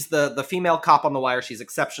the female cop on The Wire. She's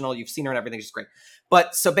exceptional. You've seen her and everything. She's great.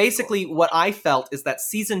 But so basically what I felt is that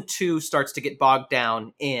season 2 starts to get bogged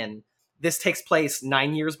down in, this takes place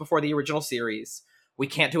 9 years before the original series. We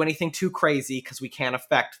can't do anything too crazy because we can't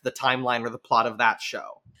affect the timeline or the plot of that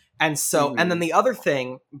show. And so, and then the other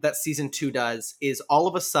thing that season 2 does is all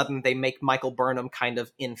of a sudden they make Michael Burnham kind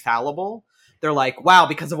of infallible. They're like, wow,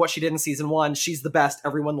 because of what she did in season 1, she's the best.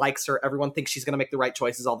 Everyone likes her. Everyone thinks she's going to make the right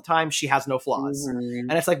choices all the time. She has no flaws.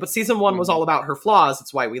 And it's like, but season 1 was all about her flaws.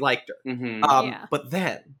 That's why we liked her. But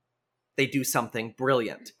then they do something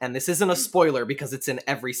brilliant. And this isn't a spoiler because it's in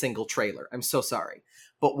every single trailer. I'm so sorry.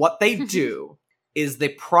 But what they do is the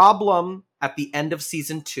problem at the end of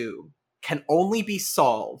season 2 can only be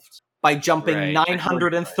solved by jumping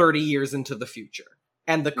 930 years into the future.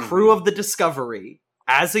 And the crew of the Discovery,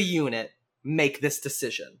 as a unit, make this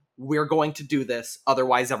decision. We're going to do this,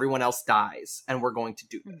 otherwise everyone else dies, and we're going to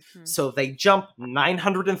do this. So they jump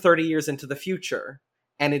 930 years into the future,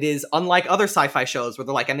 and it is unlike other sci-fi shows where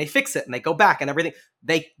they're like, and they fix it, and they go back and everything.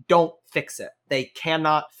 They don't fix it. They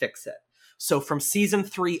cannot fix it. So from season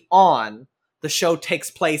 3 on, the show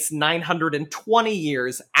takes place 920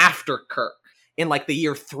 years after Kirk, in like the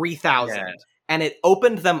year 3000. Yeah. And it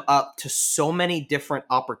opened them up to so many different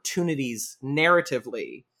opportunities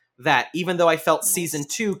narratively that even though I felt season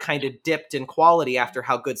 2 kind of dipped in quality after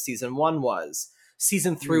how good season 1 was,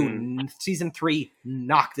 season 3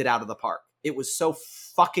 knocked it out of the park. It was so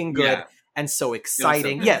fucking good and so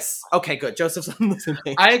exciting. So yes. Okay, good. Joseph's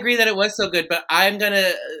listening. I agree that it was so good, but I'm going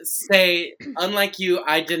to say, unlike you,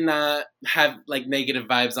 I did not have like negative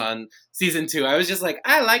vibes on season 2. I was just like,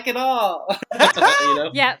 I like it all. You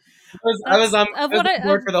know? Yeah. I was on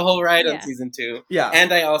board for the whole ride on season 2. Yeah.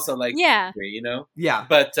 And I also liked season 3, you know? Yeah.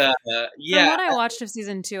 But From what I watched of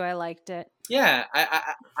season 2, I liked it. Yeah.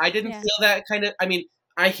 I didn't feel that kind of, I mean,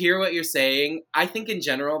 I hear what you're saying. I think in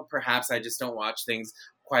general, perhaps I just don't watch things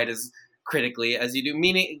quite as critically as you do,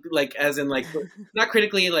 meaning like as in like not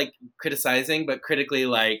critically like criticizing, but critically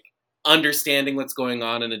like understanding what's going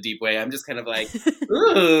on in a deep way. I'm just kind of like,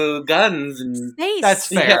 ooh, guns and space. That's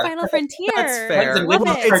fair. Final Frontier. That's fair.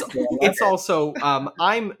 It's also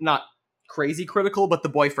I'm not crazy critical, but the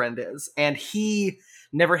boyfriend is, and he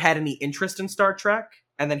never had any interest in Star Trek,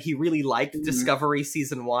 and then he really liked Discovery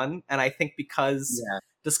season 1, and I think because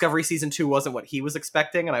Discovery season 2 wasn't what he was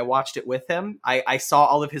expecting, and I watched it with him, I saw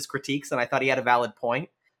all of his critiques, and I thought he had a valid point.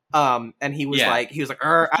 And he was like, and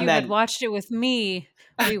you had watched it with me,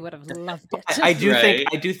 we would have loved it. I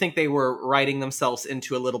do think they were writing themselves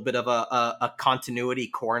into a little bit of a continuity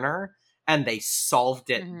corner, and they solved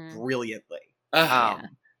it brilliantly.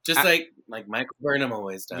 Just like Like Michael Burnham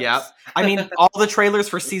always does. Yep. I mean, all the trailers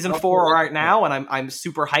for season 4 are out now, and I'm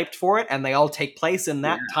super hyped for it, and they all take place in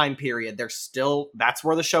that time period. That's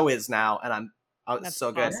where the show is now, and it's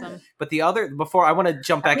so good. Awesome. But before I want to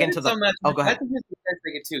jump back into so much. Oh, go ahead. I think you guys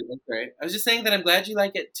like it too. That's right. I was just saying that I'm glad you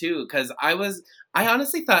like it too, because I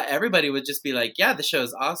honestly thought everybody would just be like, yeah, the show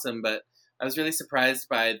is awesome, but I was really surprised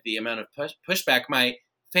by the amount of pushback. My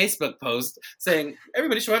Facebook post saying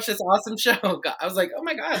everybody should watch this awesome show. I was like, oh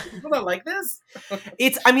my god, people don't like this. I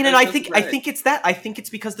think it's that. I think it's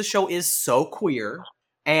because the show is so queer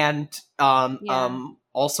and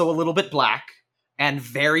also a little bit black and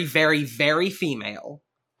very, very, very female.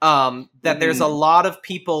 That there's a lot of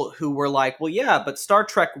people who were like, well, yeah, but Star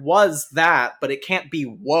Trek was that, but it can't be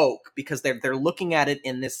woke because they're looking at it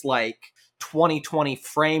in this like 2020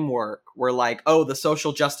 framework where like, oh, the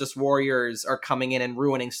social justice warriors are coming in and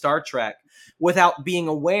ruining Star Trek without being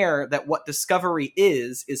aware that what Discovery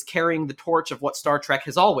is carrying the torch of what Star Trek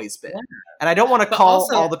has always been. And I don't want to call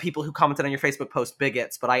all the people who commented on your Facebook post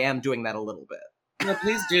bigots, but I am doing that a little bit. No,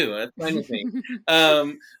 please do. That's fine with me.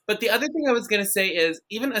 But the other thing I was going to say is,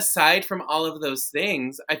 even aside from all of those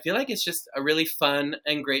things, I feel like it's just a really fun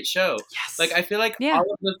and great show. Yes. Like, I feel like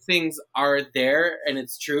all of those things are there and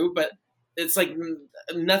it's true, but it's like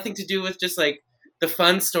nothing to do with just like the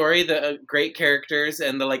fun story, the great characters,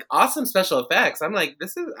 and the like awesome special effects. I'm like,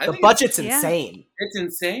 the budget's insane. It's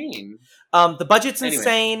insane. The budget's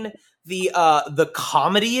insane. The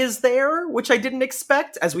comedy is there, which I didn't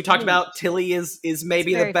expect. As we talked about, Tilly is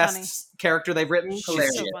maybe the best character they've written.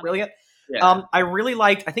 Hilarious. She's brilliant. Yeah. I really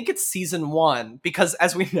liked. I think it's season 1 because,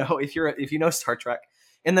 as we know, if you know Star Trek,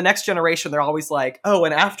 in the Next Generation, they're always like, oh,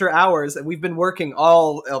 and after hours, and we've been working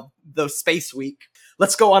all of the space week.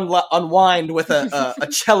 Let's go unwind with a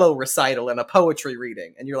cello recital and a poetry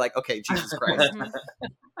reading. And you're like, okay, Jesus Christ.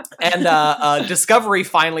 And Discovery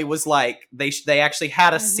finally was like, they actually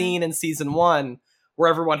had a scene in season 1 where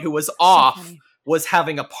everyone who was off was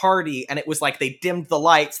having a party, and it was like they dimmed the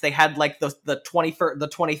lights. They had like the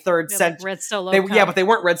 23rd century like red solo cups. Yeah, but they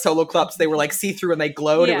weren't red solo cups. They were like see-through and they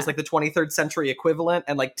glowed. It was like the 23rd century equivalent,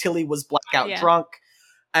 and like Tilly was blackout drunk.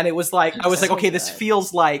 And it was like, I was like, okay, this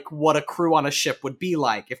feels like what a crew on a ship would be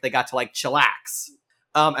like if they got to like chillax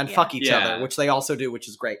and fuck each other, which they also do, which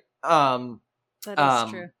is great. That is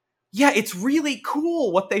true. Yeah, it's really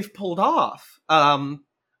cool what they've pulled off.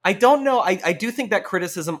 I don't know. I do think that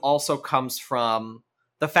criticism also comes from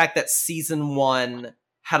the fact that season 1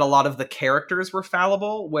 had a lot of the characters were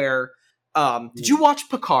fallible, where did you watch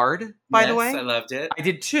Picard, by the way? I loved it. I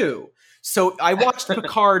did too. So I watched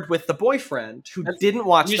Picard with the boyfriend who didn't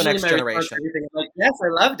watch The Next Generation. I'm like, yes, I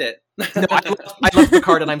loved it. No, I love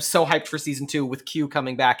Picard, and I'm so hyped for season 2 with Q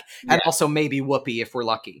coming back, and also maybe Whoopi if we're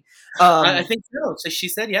lucky. I think so. So she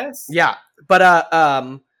said yes. Yeah,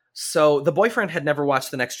 but so the boyfriend had never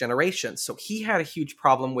watched The Next Generation, so he had a huge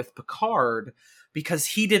problem with Picard because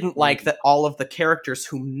he didn't like that all of the characters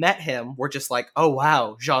who met him were just like, oh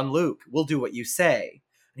wow, Jean-Luc, we'll do what you say.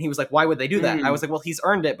 And he was like, why would they do that? I was like, well, he's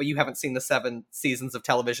earned it, but you haven't seen the 7 seasons of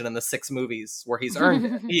television and the 6 movies where he's earned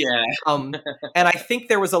it. Yeah. And I think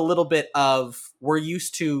there was a little bit of, we're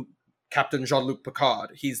used to Captain Jean-Luc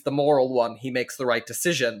Picard. He's the moral one. He makes the right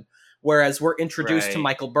decision. Whereas we're introduced to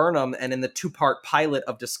Michael Burnham, and in the 2-part pilot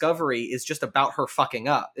of Discovery is just about her fucking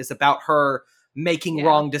up. It's about her making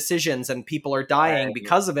wrong decisions, and people are dying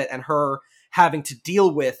because of it, and her having to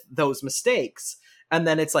deal with those mistakes. And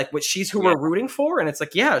then it's like, she's who we're rooting for, and it's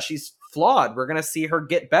like, yeah, she's flawed. We're gonna see her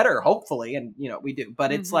get better, hopefully, and we do.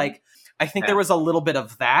 But it's like, I think there was a little bit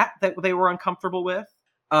of that they were uncomfortable with.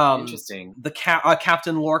 Interesting. The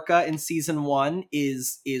Captain Lorca in season 1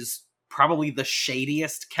 is probably the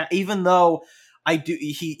shadiest, even though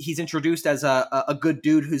he's introduced as a good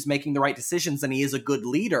dude who's making the right decisions, and he is a good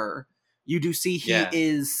leader. You do see he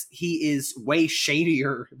is way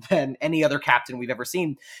shadier than any other captain we've ever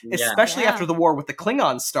seen, especially after the war with the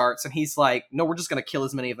Klingons starts, and he's like, no, we're just going to kill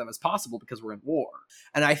as many of them as possible because we're in war.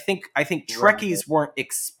 And I think Trekkies weren't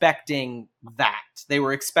expecting that. They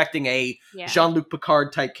were expecting a Jean-Luc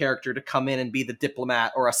Picard type character to come in and be the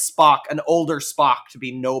diplomat, or a Spock, an older Spock, to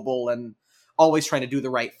be noble and always trying to do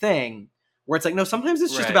the right thing. Where it's like, no, sometimes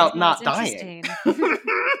it's just about not dying.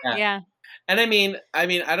 Yeah. And I mean,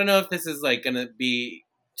 I don't know if this is like going to be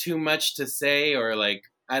too much to say, or like,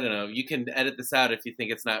 I don't know, you can edit this out if you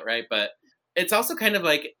think it's not right, but it's also kind of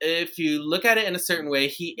like, if you look at it in a certain way,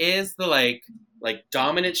 he is the like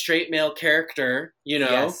dominant straight male character,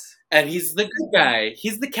 and he's the good guy.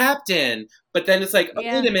 He's the captain. But then it's like,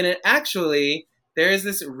 wait a minute, actually, there is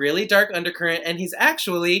this really dark undercurrent, and he's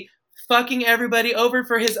actually fucking everybody over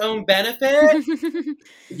for his own benefit.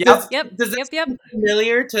 Yep. Does this sound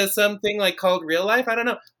familiar to something like called Real Life? I don't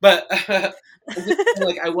know, but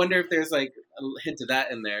like I wonder if there's like a hint of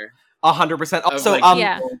that in there. 100%.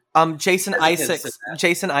 Also, Jason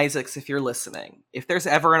Isaacs, if you're listening, if there's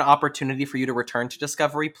ever an opportunity for you to return to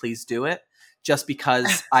Discovery, please do it. Just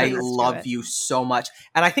because I love you so much.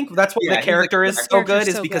 And I think that's why the character is so good,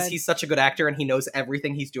 is because he's such a good actor and he knows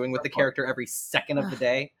everything he's doing with the character every second of the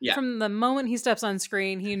day. Yeah. From the moment he steps on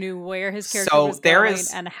screen, he knew where his character was going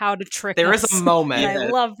and how to trick us. There is a moment. I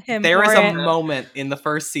love him. There is a moment in the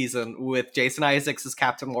first season with Jason Isaacs as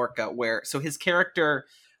Captain Lorca where his character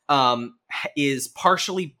is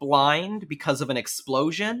partially blind because of an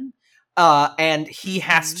explosion. And he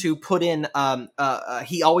has to put in,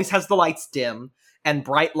 he always has the lights dim, and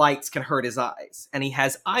bright lights can hurt his eyes. And he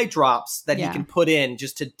has eye drops that he can put in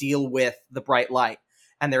just to deal with the bright light.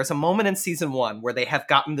 And there's a moment in season 1 where they've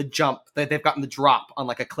gotten the drop on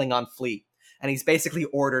like a Klingon fleet. And he's basically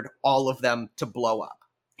ordered all of them to blow up.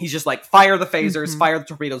 He's just like, fire the phasers, fire the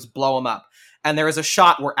torpedoes, blow them up. And there is a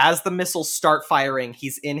shot where as the missiles start firing,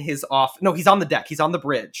 he's in his he's on the deck, he's on the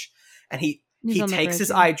bridge. And he takes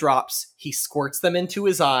his eye drops, he squirts them into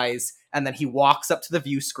his eyes, and then he walks up to the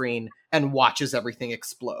view screen and watches everything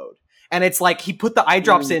explode. And it's like he put the eye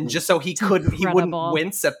drops in just so he wouldn't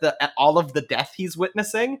wince at all of the death he's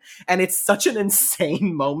witnessing. And it's such an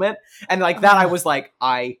insane moment. And like that, I was like,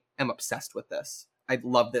 I am obsessed with this. I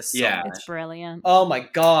love this so much. It's brilliant. Oh my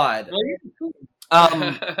God.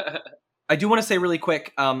 I do want to say really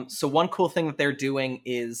quick, so one cool thing that they're doing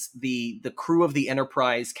is the crew of the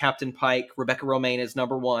Enterprise, Captain Pike, Rebecca Romijn as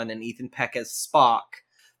number 1, and Ethan Peck as Spock.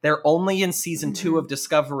 They're only in season 2 of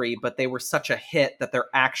Discovery, but they were such a hit that they're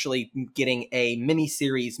actually getting a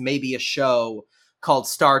miniseries, maybe a show, called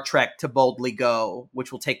Star Trek To Boldly Go,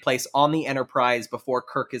 which will take place on the Enterprise before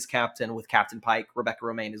Kirk is captain, with Captain Pike, Rebecca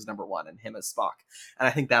Romijn as number 1, and him as Spock. And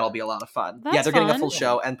I think that'll be a lot of fun. They're getting a full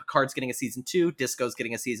show, and Picard's getting a season 2, Disco's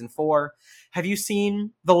getting a season 4. Have you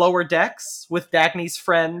seen The Lower Decks with Dagny's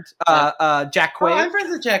friend, Jack Quaid? Oh, I'm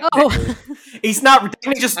friends with Jack Quaid. He's not,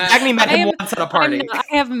 Dagny met him once at a party. I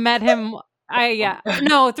have met him.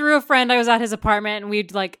 Through a friend. I was at his apartment and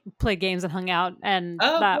we'd like play games and hung out, and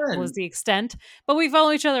that was the extent. But we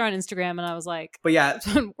follow each other on Instagram, and I was like, but yeah,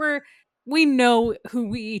 we know who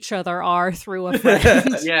we each other are through a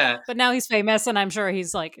friend. Yeah. But now he's famous, and I'm sure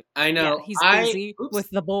he's like, I know, he's busy with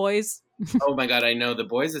The Boys. Oh my God, I know, The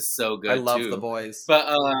Boys is so good. I love too. The Boys. But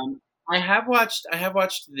I have watched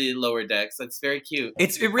the Lower Decks. That's very cute.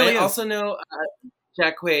 It really is. I also know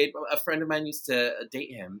Jack Quaid. A friend of mine used to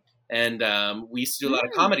date him. And we used to do a lot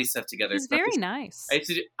of comedy stuff together. He's very nice.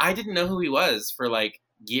 I didn't know who he was for like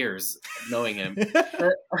years, knowing him.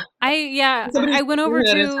 I went over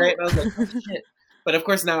to. Right? I was like, oh, shit. But of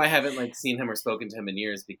course, now I haven't like seen him or spoken to him in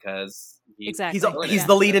years because he's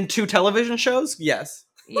the lead in 2 television shows. Yes.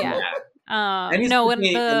 Yeah. And he's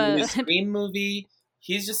in the Scream movie.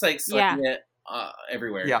 He's just like sucking it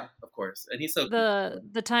everywhere. Yeah, of course. And he's so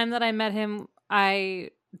the time that I met him,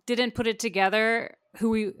 I didn't put it together. I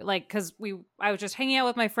was just hanging out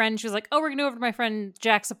with my friend. She was like, "Oh, we're gonna go over to my friend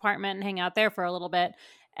Jack's apartment and hang out there for a little bit."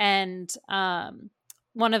 And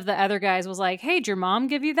one of the other guys was like, "Hey, did your mom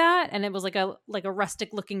give you that?" And it was like a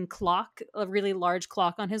rustic looking clock, a really large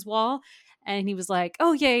clock on his wall. And he was like,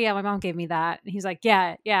 "Oh yeah, my mom gave me that." And he's like,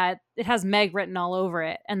 "Yeah, it has Meg written all over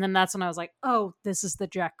it." And then that's when I was like, "Oh, this is the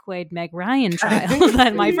Jack Quaid Meg Ryan trial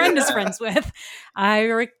that my friend is friends with."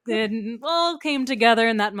 It all came together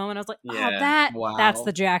in that moment. I was like, that's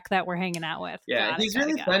the Jack that we're hanging out with. Yeah, he's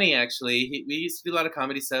really funny. Actually, we used to do a lot of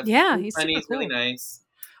comedy stuff. Yeah, he's funny. He's really nice.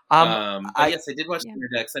 Yes, I did watch The Lower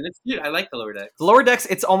Decks, and it's cute. I like The Lower Decks. The Lower Decks,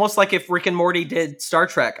 it's almost like if Rick and Morty did Star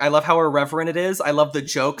Trek. I love how irreverent it is. I love the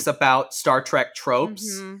jokes about Star Trek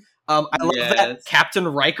tropes. Mm-hmm. I love that Captain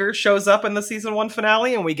Riker shows up in the season 1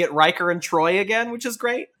 finale, and we get Riker and Troy again, which is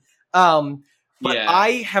great. But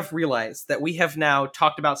I have realized that we have now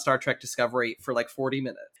talked about Star Trek Discovery for like 40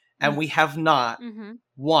 minutes, and we have not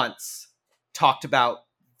once talked about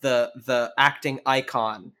the acting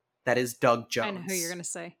icon that is Doug Jones. I know who you're going to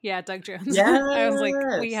say. Yeah, Doug Jones. Yeah. I was like,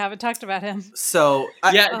 we haven't talked about him. So,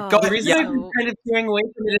 the reason I've been kind of steering away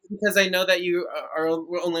from it is because I know that you are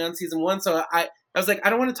only on season 1. So I was like,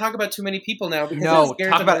 I don't want to talk about too many people now. No,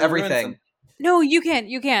 talk about everything. No, you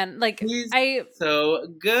can. Like, he's so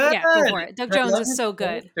good. Yeah, go for it. Doug Jones is so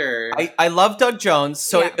good. I love Doug Jones.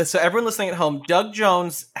 So everyone listening at home, Doug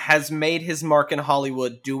Jones has made his mark in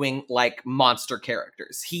Hollywood doing like monster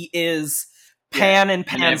characters. He is Pan in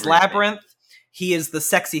Pan's Labyrinth. He is the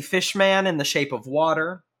sexy fish man in The Shape of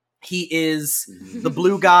Water. He is the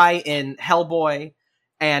blue guy in Hellboy.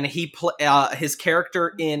 and his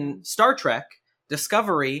character in Star Trek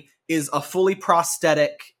Discovery is a fully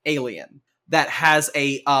prosthetic alien that has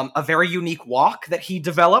a very unique walk that he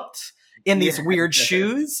developed in these weird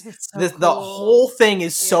shoes. So the cool. whole thing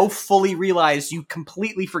is so fully realized, you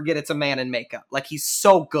completely forget it's a man in makeup. Like, he's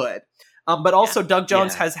so good. But also Doug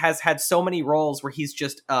Jones has had so many roles where he's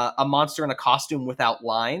just a monster in a costume without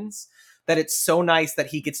lines, that it's so nice that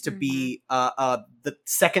he gets to be the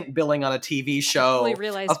second billing on a TV show,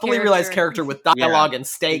 a fully realized character with dialogue and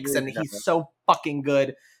stakes, and he's so fucking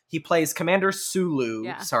good. He plays Commander Sulu.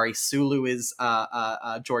 Yeah. Sorry, Sulu is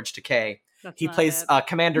George Takei. That's He not plays it.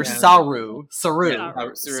 Commander Saru.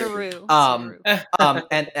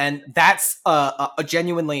 And that's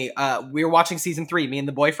genuinely. We were watching season 3, me and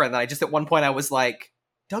the boyfriend, and I just at one point I was like,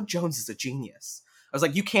 Doug Jones is a genius. I was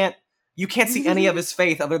like, you can't see any of his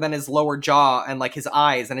face other than his lower jaw and like his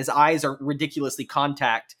eyes, and his eyes are ridiculously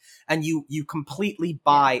contact, and you completely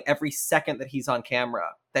buy every second that he's on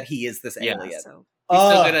camera that he is this alien. He's so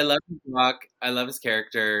good. I love his walk. I love his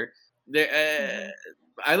character.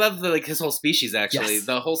 I love his whole species. Actually,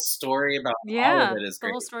 the whole story about all of it is great.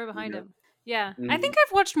 The whole story behind him. Yeah, I think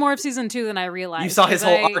I've watched more of season 2 than I realized. You saw his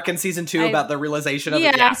whole arc in season 2 about the realization of it.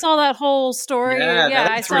 Yeah, I saw that whole story. Yeah,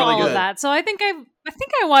 I saw all of that. So I think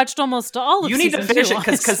I watched almost all of season 2. You need to finish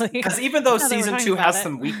it because even though season 2 has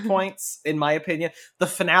some weak points, in my opinion, the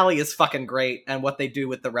finale is fucking great, and what they do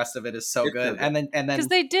with the rest of it is so good. And then because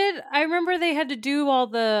they did, I remember they had to do all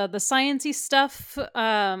the sciencey stuff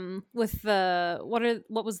with the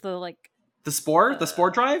what was the like. The spore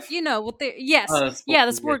drive? You know, what they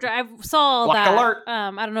the spore drive. I saw Black that. Alert.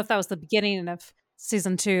 I don't know if that was the beginning of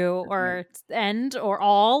season 2 or end or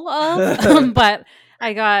all of, but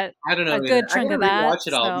I got a good chunk of that. Watch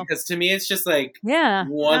it all because to me it's just like one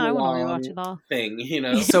long thing, you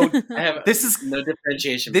know. So I have no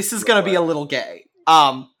differentiation. This is going to be a little gay,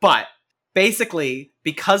 but basically,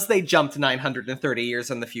 because they jumped 930 years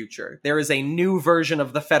in the future, there is a new version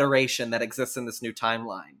of the Federation that exists in this new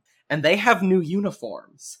timeline. And they have new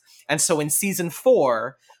uniforms. And so in season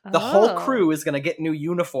 4, the whole crew is going to get new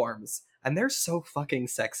uniforms. And they're so fucking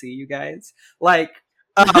sexy, you guys. Like,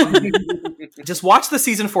 just watch the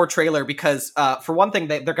season 4 trailer because, for one thing,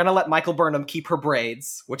 they're going to let Michael Burnham keep her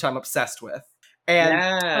braids, which I'm obsessed with.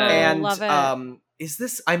 And, love it. Is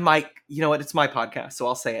this, I might, you know what, it's my podcast, so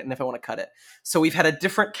I'll say it, and if I want to cut it. So we've had a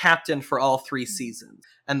different captain for all 3 seasons.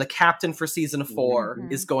 And the captain for season 4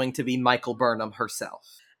 is going to be Michael Burnham herself.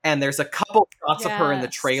 And there's a couple shots of her in the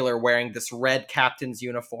trailer wearing this red captain's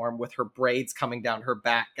uniform with her braids coming down her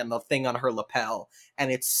back and the thing on her lapel.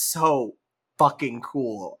 And it's so fucking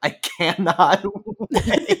cool. I cannot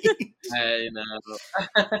wait. I know.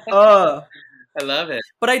 I love it.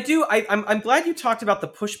 But I'm glad you talked about the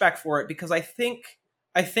pushback for it because I think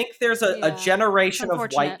there's a generation of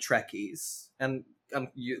white Trekkies. And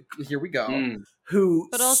here we go.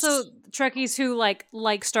 But also Trekkies who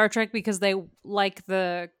like Star Trek because they like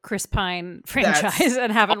the Chris Pine franchise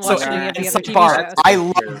and haven't watched any of the other TV shows. I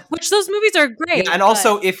love, which those movies are great. Yeah, and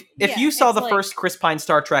also, if you saw the first Chris Pine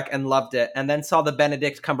Star Trek and loved it, and then saw the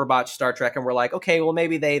Benedict Cumberbatch Star Trek and were like, okay, well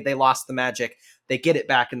maybe they lost the magic. They get it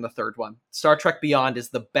back in the third one. Star Trek Beyond is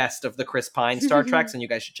the best of the Chris Pine Star Treks, and you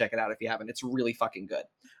guys should check it out if you haven't. It's really fucking good.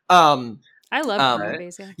 I love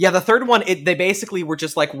movies. Yeah, the third one, they basically were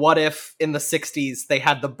just like, what if in the 60s they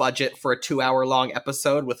had the budget for a 2-hour-long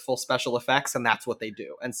episode with full special effects, and that's what they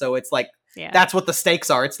do. And so it's like, that's what the stakes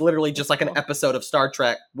are. It's literally just like an episode of Star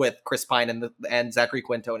Trek with Chris Pine and Zachary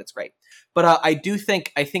Quinto, and it's great. But I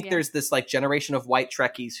think there's this like generation of white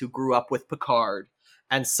Trekkies who grew up with Picard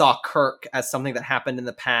and saw Kirk as something that happened in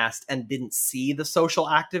the past and didn't see the social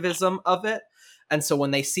activism of it. And so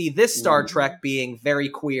when they see this Star Trek being very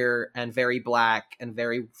queer and very black and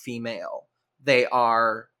very female, they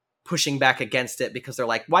are pushing back against it because they're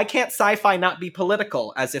like, why can't sci-fi not be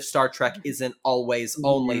political? As if Star Trek isn't always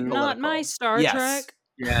only political. Not my Star Trek.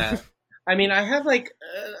 Yeah. I mean, I have like,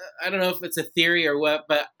 I don't know if it's a theory or what,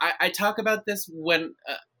 but I talk about this when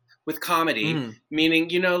with comedy, meaning,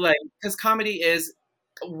 you know, like, because comedy is,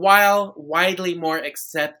 while widely more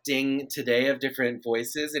accepting today of different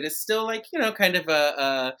voices, it is still like, you know, kind of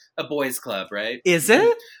a boys club, right? Is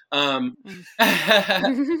it? And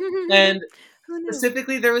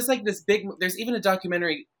specifically, there was like this there's even a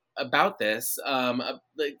documentary about this.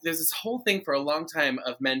 Like, there's this whole thing for a long time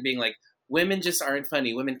of men being like, women just aren't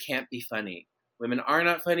funny. Women can't be funny. Women are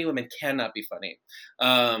not funny. Women cannot be funny.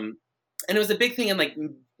 And it was a big thing, and like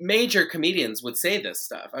major comedians would say this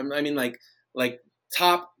stuff. I mean, like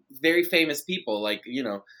top very famous people, like, you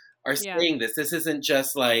know, are saying this. This isn't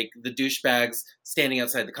just like the douchebags standing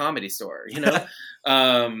outside the Comedy Store, you know?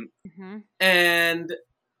 And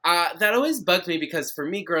that always bugged me because for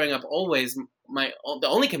me growing up, always the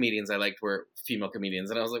only comedians I liked were female comedians,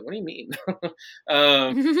 and I was like, what do you mean?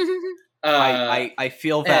 I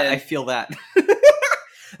feel that. I feel that.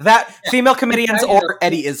 That female comedians or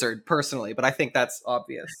Eddie Izzard personally, but I think that's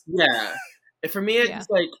obvious. Yeah. For me, it's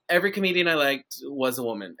like every comedian I liked was a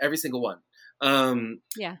woman, every single one.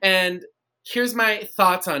 And here's my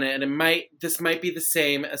thoughts on it, and this might be the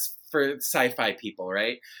same as for sci-fi people,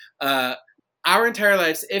 right? Our entire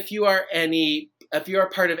lives, if you are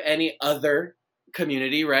part of any other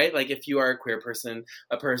community, right? Like if you are a queer person,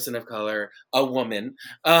 a person of color, a woman,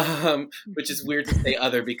 which is weird to say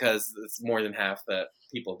other because it's more than half the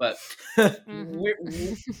people, but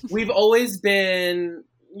we've always been,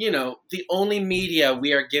 the only media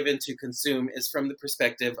we are given to consume is from the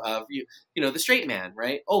perspective of, the straight man,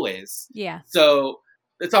 right? Always. Yeah. So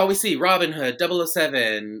that's all we see. Robin Hood,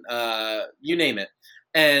 007, you name it.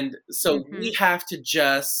 And so we have to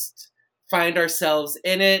just find ourselves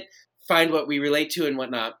in it, find what we relate to and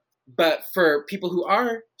whatnot. But for people who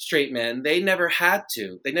are straight men, they never had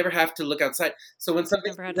to. They never have to look outside. So when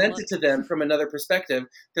something's presented to them from another perspective,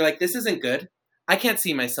 they're like, this isn't good. I can't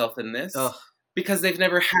see myself in this. Ugh. Because they've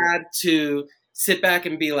never had to sit back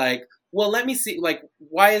and be like, well, let me see, like,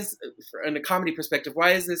 why is, in a comedy perspective,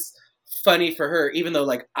 why is this funny for her, even though,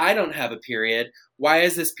 like, I don't have a period? Why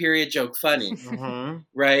is this period joke funny?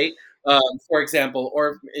 Right? For example,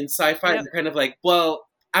 or in sci-fi, they're kind of like, well,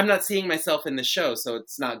 I'm not seeing myself in the show, so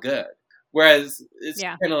it's not good. Whereas it's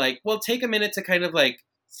kind of like, well, take a minute to kind of like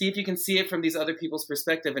see if you can see it from these other people's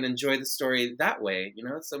perspective and enjoy the story that way.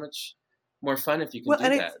 It's so much more fun if you can do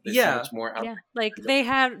that. There's so much more out. Like they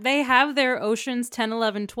have their Oceans 10,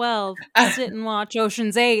 11, 12. Sit and watch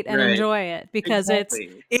Oceans 8 and enjoy it because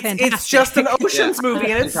it's just an Oceans movie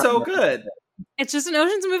and it's so good. It's just an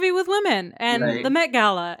Oceans movie with women and the Met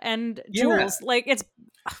Gala and Jules. Like it's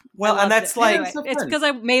and that's like anyway, it's because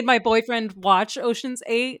I made my boyfriend watch Oceans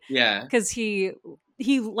 8. Yeah, because he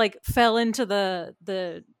like fell into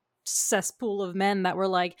the cesspool of men that were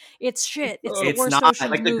like, it's shit, it's the worst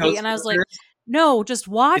Oceans movie, and I was like, no, just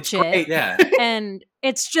watch it. Yeah, and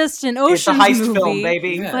it's just an Oceans movie, film,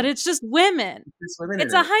 baby. But it's just women.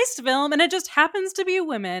 It's a heist film, and it just happens to be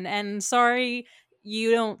women. And sorry,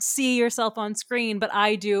 you don't see yourself on screen, but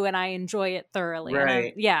I do, and I enjoy it thoroughly.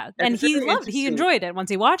 Right. And he enjoyed it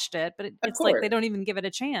once he watched it, but it's like they don't even give it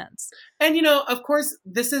a chance. And, of course,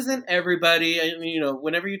 this isn't everybody.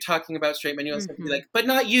 Whenever you're talking about straight men, you also have to be like, but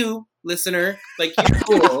not you, listener. Like, you're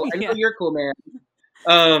cool. I know you're cool,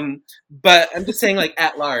 man. But I'm just saying, like,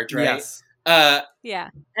 at large, right?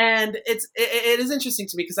 Yes. And it is interesting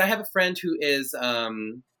to me because I have a friend who is...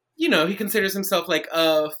 he considers himself like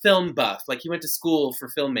a film buff. Like he went to school for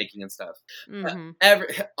filmmaking and stuff.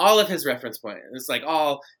 All of his reference point is like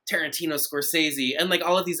all Tarantino, Scorsese, and like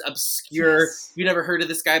all of these obscure. You never heard of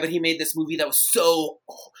this guy, but he made this movie that was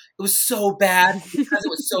it was so bad because it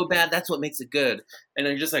was so bad. That's what makes it good. And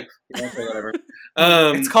then you're just like, okay, whatever.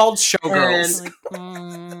 It's called Showgirls.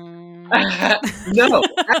 No,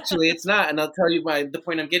 actually, it's not. And I'll tell you the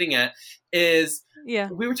point I'm getting at is. Yeah,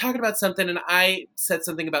 we were talking about something, and I said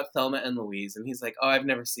something about Thelma and Louise, and he's like, "Oh, I've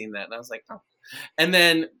never seen that," and I was like, "Oh." And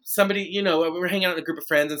then somebody, we were hanging out in a group of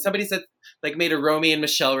friends, and somebody said, like, made a Romy and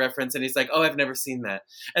Michelle reference, and he's like, "Oh, I've never seen that."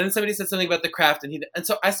 And then somebody said something about The Craft, and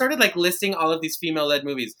so I started like listing all of these female-led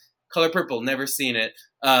movies. Color Purple, never seen it.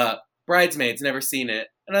 Bridesmaids, never seen it,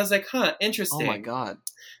 and I was like, "Huh, interesting." Oh my god.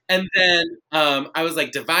 And then I was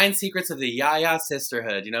like, "Divine Secrets of the Yaya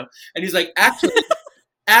Sisterhood," and he's like,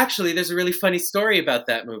 Actually, there's a really funny story about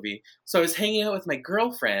that movie. So I was hanging out with my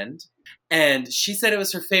girlfriend, and she said it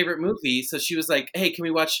was her favorite movie. So she was like, "Hey, can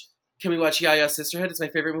we watch Yaya Sisterhood? It's my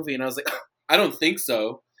favorite movie." And I was like, "I don't think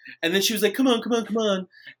so." And then she was like, "Come on."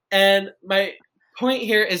 And my point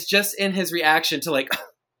here is just in his reaction to like,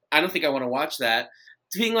 "I don't think I want to watch that,"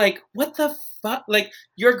 to being like, "What the fuck?" Like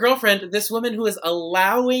your girlfriend, this woman who is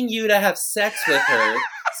allowing you to have sex with her,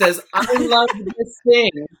 says, "I love this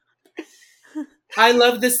thing. I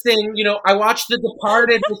love this thing. I watched The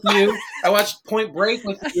Departed with you. I watched Point Break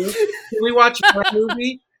with you. Can we watch my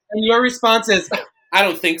movie?" And your response is, "I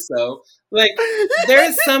don't think so." Like, there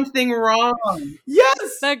is something wrong.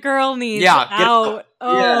 Yes! That girl needs out. Oh,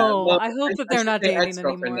 well, I hope that they're not dating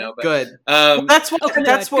anymore. Now, good. That's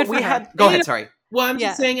what we had. Go ahead, sorry. Well, I'm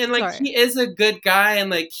just saying, and like, he is a good guy, and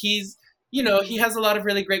like, he's, he has a lot of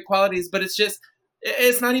really great qualities, but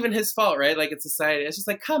it's not even his fault, right? Like, it's society. It's just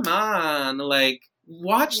like, come on, like,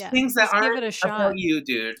 watch things that aren't about you,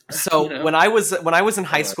 dude. So when I was in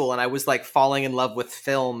high school and I was like falling in love with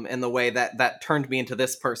film in the way that turned me into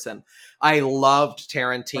this person, I loved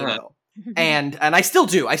Tarantino. And I still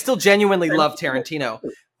do. I still genuinely love Tarantino.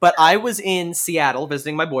 But I was in Seattle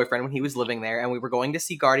visiting my boyfriend when he was living there, and we were going to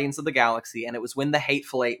see Guardians of the Galaxy, and it was when The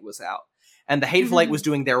Hateful Eight was out. And The Hateful Eight was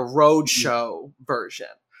doing their roadshow version,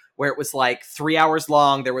 where it was like 3 hours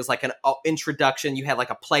long. There was like an introduction. You had like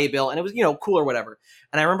a playbill, and it was, cool or whatever.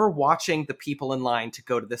 And I remember watching the people in line to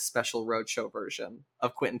go to this special roadshow version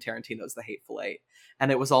of Quentin Tarantino's The Hateful Eight. And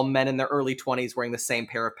it was all men in their early 20s wearing the same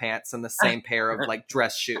pair of pants and the same pair of like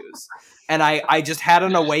dress shoes. And I just had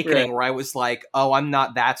an awakening where I was like, oh, I'm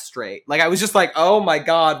not that straight. Like I was just like, oh my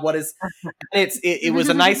God, what is it was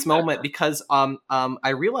a nice moment because I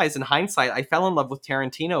realized in hindsight I fell in love with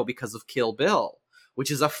Tarantino because of Kill Bill, which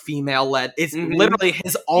is a female-led, it's literally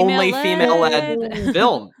his only female-led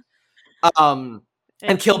film. And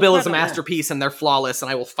Kill Bill is a masterpiece and they're flawless and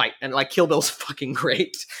I will fight. And like Kill Bill's fucking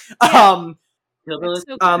great. Yeah.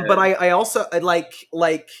 But I also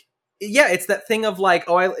it's that thing of like,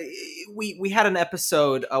 we had an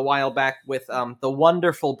episode a while back with the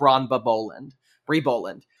wonderful Brie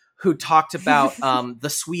Boland, who talked about The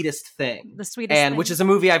Sweetest Thing. Which is a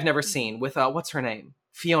movie I've never seen with what's her name?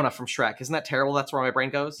 Fiona from Shrek. Isn't that terrible? That's where my brain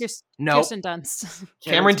goes. Kirsten Dunst.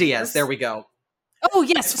 Cameron Diaz. There we go. Oh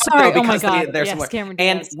yes, sorry. Oh my God. Yes, Cameron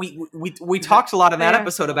Diaz. And we talked a lot in that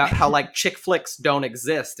episode about how like chick flicks don't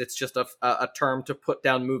exist. It's just a term to put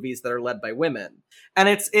down movies that are led by women. And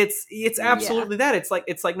it's absolutely that. It's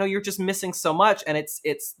like no, you're just missing so much. And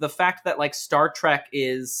it's the fact that like Star Trek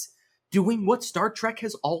is doing what Star Trek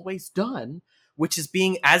has always done, which is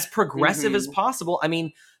being as progressive as possible. I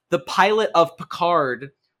mean, the pilot of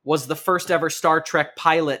Picard was the first ever Star Trek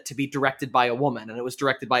pilot to be directed by a woman, and it was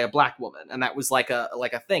directed by a Black woman, and that was like a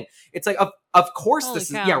thing. It's like, of course, Holy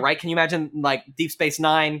this cow. is right. Can you imagine like Deep Space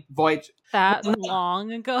Nine, Voyager? That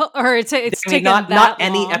long ago, or it's taken not that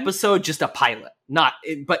any long? episode, just a pilot.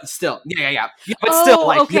 But still, yeah. But still,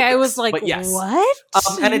 like, okay. yes, I was like, but yes. What?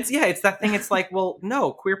 And it's that thing. It's like, well,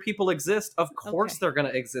 no, queer people exist. Of course, they're going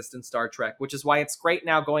to exist in Star Trek, which is why it's great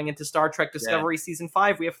now going into Star Trek Discovery season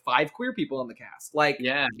 5. We have 5 queer people in the cast. Like,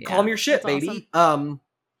 call them your shit, That's baby. awesome.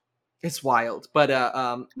 It's wild, but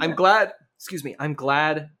I'm glad. Excuse me. I'm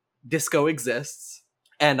glad disco exists.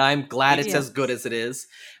 And I'm glad it's as good as it is.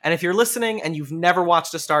 And if you're listening and you've never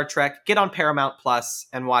watched a Star Trek, get on Paramount Plus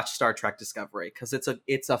and watch Star Trek Discovery, because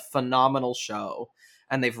it's a phenomenal show,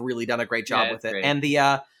 and they've really done a great job with it. Great. And the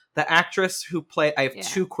actress who I have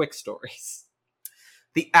 2 quick stories.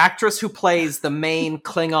 The actress who plays the main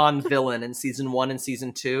Klingon villain in season 1 and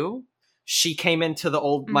season 2, she came into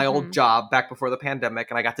my old job back before the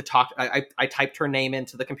pandemic, and I got to talk. I typed her name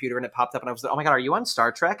into the computer, and it popped up, and I was like, "Oh my God, are you on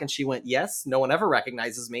Star Trek?" And she went, "Yes." No one ever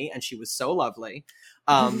recognizes me, and she was so lovely.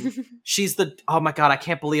 She's oh my God, I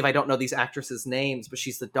can't believe I don't know these actresses' names, but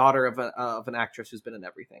she's the daughter of an actress who's been in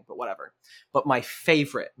everything. But whatever. But my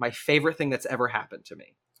favorite thing that's ever happened to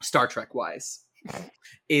me, Star Trek wise,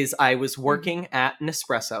 is I was working at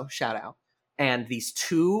Nespresso, shout out, and these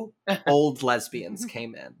 2 old lesbians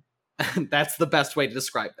came in. That's the best way to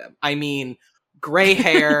describe them. I mean, gray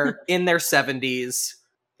hair, in their 70s,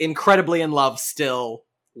 incredibly in love still,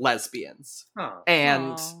 lesbians.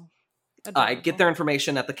 And I get their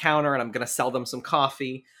information at the counter, and I'm going to sell them some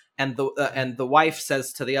coffee. And the wife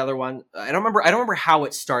says to the other one, I don't remember how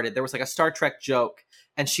it started. There was like a Star Trek joke,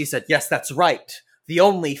 and she said, "Yes, that's right. The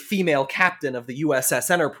only female captain of the USS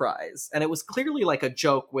Enterprise." And it was clearly like a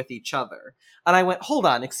joke with each other. And I went, hold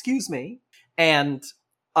on, excuse me. And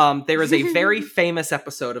there is a very famous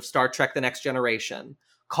episode of Star Trek The Next Generation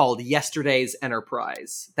called Yesterday's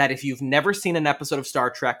Enterprise, that if you've never seen an episode of Star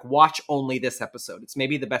Trek, watch only this episode. It's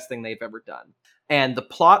maybe the best thing they've ever done. And the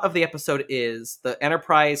plot of the episode is the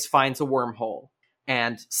Enterprise finds a wormhole,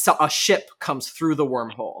 and a ship comes through the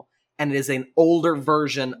wormhole, and it is an older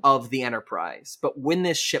version of the Enterprise. But when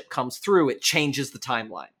this ship comes through, it changes the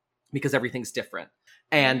timeline because everything's different.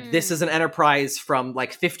 And this is an Enterprise from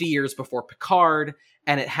like 50 years before Picard,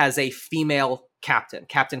 and it has a female captain,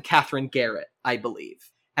 Captain Catherine Garrett, I believe.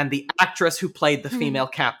 And the actress who played the female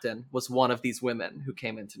captain was one of these women who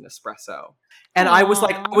came into Nespresso. And I was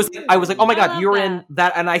like, oh my God, you're in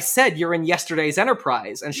that. And I said, you're in Yesterday's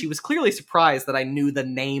Enterprise. And she was clearly surprised that I knew the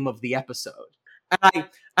name of the episode. And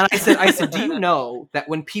I said, do you know that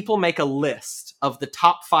when people make a list of the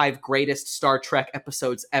top 5 greatest Star Trek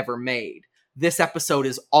episodes ever made, this episode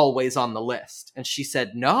is always on the list? And she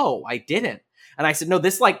said, no, I didn't. And I said, no,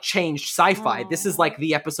 this like changed sci-fi. This is like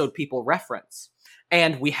the episode people reference.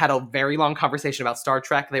 And we had a very long conversation about Star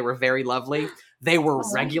Trek. They were very lovely. They were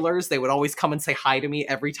regulars. They would always come and say hi to me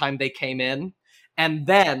every time they came in. And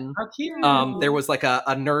then there was like a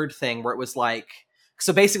nerd thing where it was like,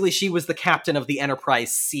 so basically she was the captain of the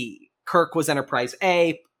Enterprise C. Kirk was Enterprise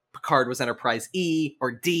A. Picard was Enterprise E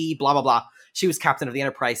or D, blah, blah, blah. She was captain of the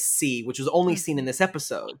Enterprise C, which was only seen in this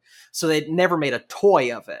episode. So they'd never made a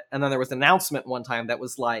toy of it. And then there was an announcement one time that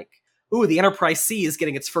was like, ooh, the Enterprise C is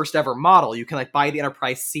getting its first ever model. You can like buy the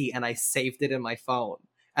Enterprise C, and I saved it in my phone.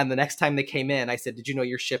 And the next time they came in, I said, did you know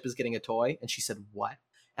your ship is getting a toy? And she said, what?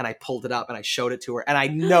 And I pulled it up and I showed it to her. And I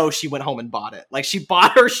know she went home and bought it. Like, she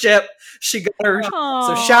bought her ship. She got her. Aww.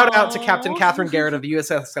 So shout out to Captain Catherine Garrett of the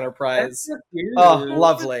USS Enterprise. So oh,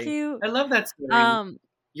 lovely. So I love that story.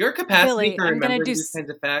 Your capacity Billy, to remember these kinds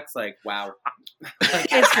of facts, like, wow.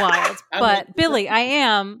 It's wild. But Billy, I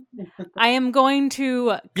am going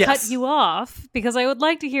to cut you off because I would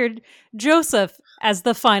like to hear Joseph as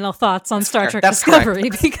the final thoughts on Star Trek Discovery,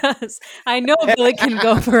 because I know Billy can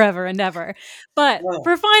go forever and ever. But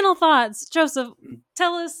for final thoughts, Joseph,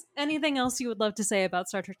 tell us anything else you would love to say about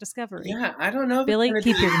Star Trek Discovery. Yeah, I don't know. Billy,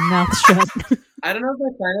 keep your mouth shut. I don't know if my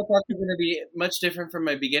final thoughts are going to be much different from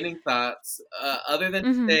my beginning thoughts, other than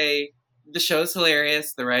to say the show's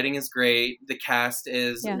hilarious, the writing is great, the cast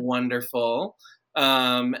is wonderful,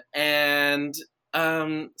 and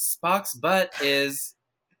Spock's butt is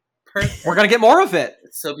perfect. We're going to get more of it.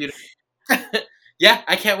 It's so beautiful. Yeah,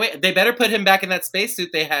 I can't wait. They better put him back in that spacesuit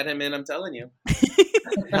they had him in, I'm telling you.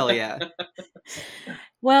 Hell yeah.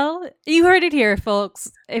 Well, you heard it here,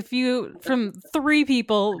 folks. From 3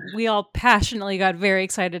 people, we all passionately got very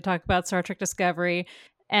excited to talk about Star Trek Discovery.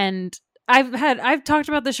 And I've talked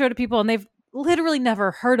about the show to people and they've literally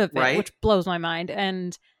never heard of it, which blows my mind.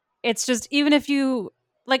 And it's just, even if you,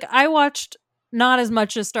 like, I watched not as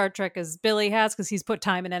much as Star Trek as Billy has, because he's put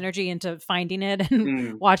time and energy into finding it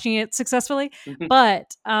and watching it successfully.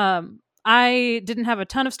 But I didn't have a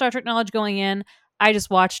ton of Star Trek knowledge going in. I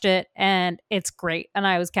just watched it and it's great. And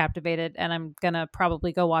I was captivated, and I'm going to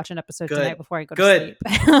probably go watch an episode tonight before I go to sleep.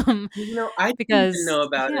 I didn't know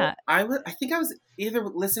about it. I think I was either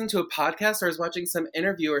listening to a podcast or I was watching some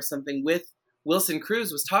interview or something with Wilson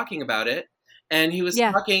Cruz was talking about it. And he was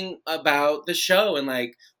talking about the show and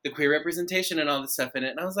like the queer representation and all the stuff in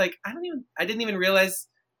it. And I was like, I didn't even realize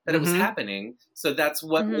that it was happening. So that's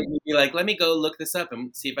what made me be like, let me go look this up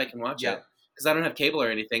and see if I can watch it. Because I don't have cable or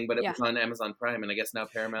anything, but it was on Amazon Prime and I guess now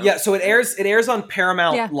Paramount. Yeah, so it airs on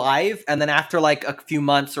Paramount Live, and then after like a few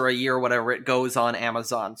months or a year or whatever, it goes on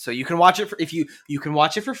Amazon. So you can watch it you can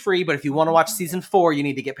watch it for free, but if you want to watch season 4, you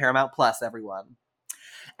need to get Paramount Plus, everyone.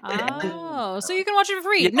 Oh, so you can watch it for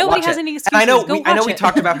free. Nobody has any excuses. I know we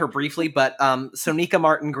talked about her briefly, but Sonika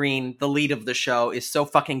Martin Green, the lead of the show, is so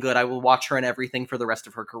fucking good. I will watch her in everything for the rest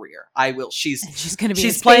of her career. I will. She's going to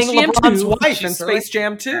be playing LeBron's 2. wife in Space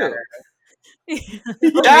Jam 2.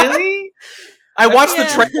 Really? I watched the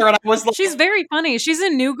trailer and I was like, she's very funny. She's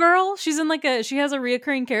in New Girl. She's in she has a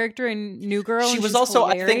reoccurring character in New Girl. She was also,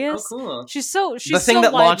 hilarious. I think, cool. She's the thing so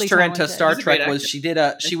that launched her talented. into Star Trek was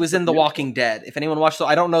she was in The Walking Dead. If anyone watched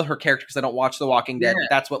I don't know her character because I don't watch The Walking Dead, but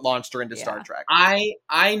that's what launched her into Star Trek.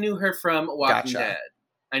 I knew her from Walking Dead.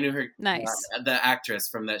 I knew her, the actress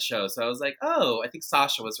from that show. So I was like, oh, I think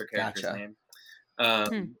Sasha was her character's name.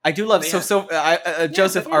 I do love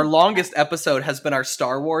Joseph. Our longest episode has been our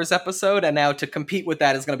Star Wars episode, and now to compete with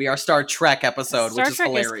that is going to be our Star Trek episode, which is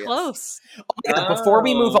hilarious. Is close. Before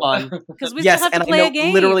we move on, because we still have to play a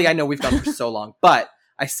game. Literally, I know we've gone for so long, but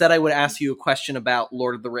I said I would ask you a question about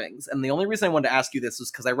Lord of the Rings, and the only reason I wanted to ask you this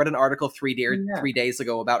was because I read an article 3 days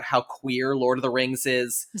ago about how queer Lord of the Rings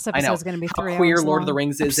is. This episode's going to be 3 hours queer long. Lord of the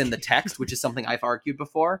Rings is in the text, which is something I've argued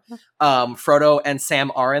before. Frodo and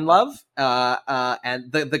Sam are in love,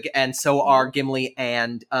 and so are Gimli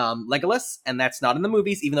and Legolas, and that's not in the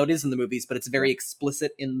movies, even though it is in the movies, but it's very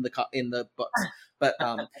explicit in the books. But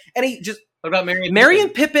what about Merry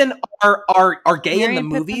and Pippin are gay in the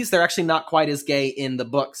movies. They're actually not quite as gay in the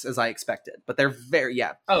books as I expected, but they're very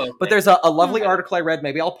Oh, okay. But there's a lovely article I read.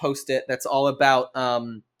 Maybe I'll post it. That's all about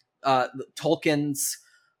Tolkien's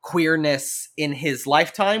queerness in his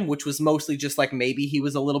lifetime, which was mostly just like maybe he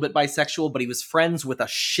was a little bit bisexual, but he was friends with a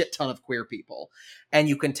shit ton of queer people, and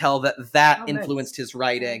you can tell that influenced his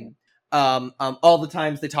writing. All the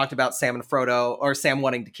times they talked about Sam and Frodo, or Sam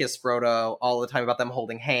wanting to kiss Frodo, all the time about them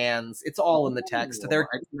holding hands. It's all in the text.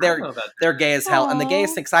 They're gay as hell. And the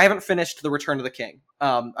gayest thing, because I haven't finished The Return of the King.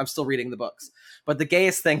 I'm still reading the books. But the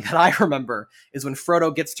gayest thing that I remember is when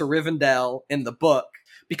Frodo gets to Rivendell in the book,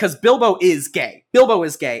 because Bilbo is gay.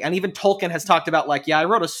 And even Tolkien has talked about, like, I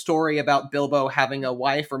wrote a story about Bilbo having a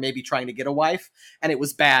wife, or maybe trying to get a wife, and it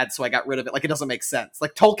was bad, so I got rid of it. Like, it doesn't make sense.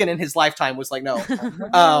 Like, Tolkien in his lifetime was like, no.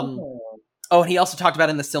 And he also talked about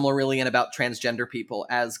in the Silmarillion about transgender people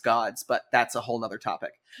as gods, but that's a whole nother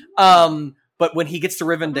topic. But But when he gets to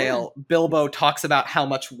Rivendell, Bilbo talks about how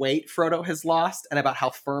much weight Frodo has lost and about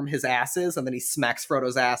how firm his ass is, and then he smacks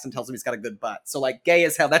Frodo's ass and tells him he's got a good butt. So, like, gay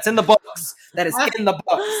as hell. That's in the books. That is in the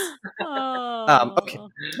books. Okay.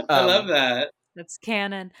 I love that. That's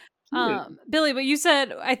canon. Billy, but you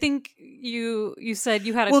said, I think you said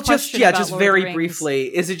you had a question about just Lord very of the Rings.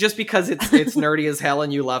 briefly. Is it just because it's nerdy as hell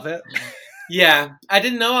and you love it? Yeah, I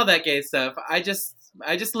didn't know all that gay stuff. I just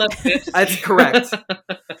love it. That's correct.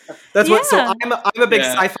 That's what. So I'm a big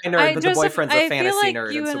sci-fi nerd, but the boyfriend's a fantasy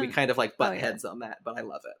nerd, and so we kind of like butt heads on that. But I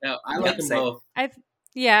love it. No, I like them both.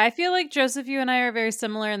 I feel like Joseph, you and I are very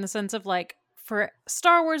similar in the sense of like, for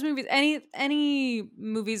Star Wars movies, any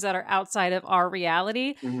movies that are outside of our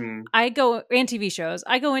reality, and TV shows,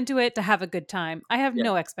 I go into it to have a good time. I have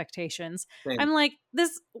no expectations. Same. I'm like,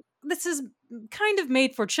 this is kind of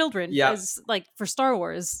made for children, as like for Star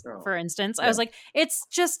Wars, for instance. I was like, it's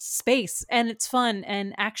just space and it's fun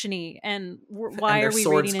and actiony, and why are we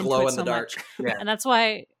reading into it so much? And that's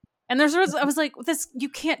why. And I was like, this, you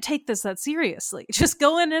can't take this that seriously. Just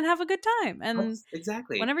go in and have a good time. And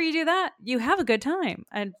exactly, whenever you do that, you have a good time.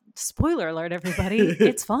 And spoiler alert, everybody,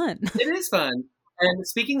 it's fun. It is fun. And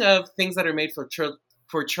speaking of things that are made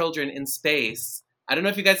for children in space, I don't know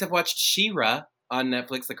if you guys have watched She-Ra on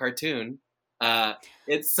Netflix, the cartoon.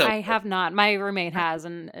 It's so I have not. My roommate has,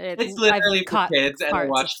 and it's literally for kids, and I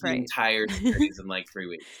watched the entire series in like 3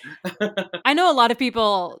 weeks. I know a lot of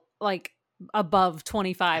people like above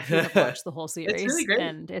 25 who have watched the whole series. It's really great.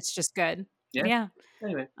 And it's just good. Yeah.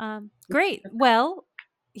 Anyway. Great. Well,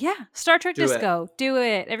 Star Trek Disco. Do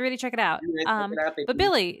it. Everybody check it out. But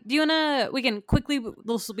Billy, do you we can quickly,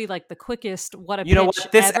 this will be like the quickest what a pitch ever.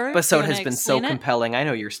 This episode has been so compelling. I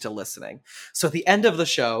know you're still listening. So at the end of the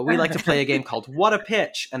show, we like to play a game called What a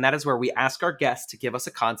Pitch. And that is where we ask our guests to give us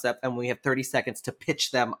a concept, and we have 30 seconds to pitch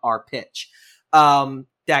them our pitch.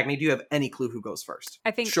 Dagny, do you have any clue who goes first?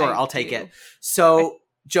 I think sure, I'll take it. So,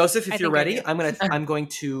 Joseph, if you're ready, I'm going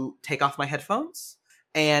to take off my headphones,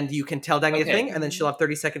 and you can tell Dagny a thing, and then she'll have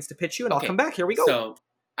 30 seconds to pitch you, and I'll come back. Here we go. So,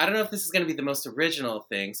 I don't know if this is going to be the most original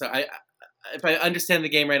thing. So, if I understand the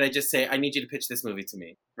game right, I just say, I need you to pitch this movie to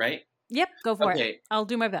me, right? Yep, go for it. I'll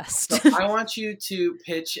do my best. So I want you to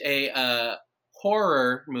pitch a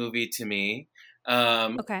horror movie to me,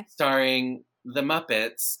 starring the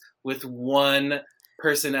Muppets, with one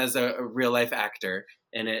person as a real life actor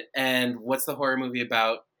in it. And what's the horror movie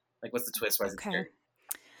about? Like, what's the twist? Why is it scary?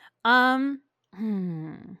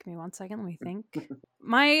 Give me 1 second. Let me think.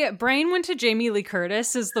 My brain went to Jamie Lee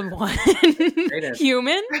Curtis as the one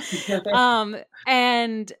human.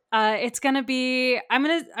 And it's gonna be, I'm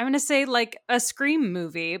gonna say like a Scream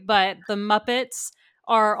movie, but the Muppets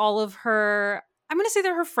are all of her, I'm gonna say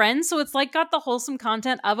they're her friends. So it's like got the wholesome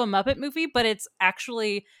content of a Muppet movie, but it's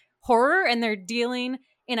actually horror, and they're dealing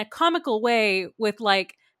in a comical way with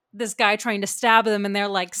like this guy trying to stab them, and they're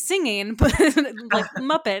like singing but like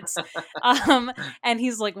Muppets, and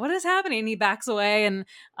he's like, what is happening? He backs away, and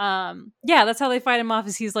that's how they fight him off,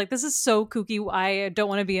 is he's like, this is so kooky, I don't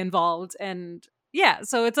want to be involved. And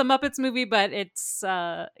so it's a Muppets movie, but it's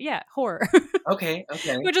horror. okay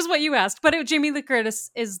Which is what you asked, but Jamie Lee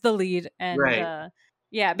Curtis is the lead, and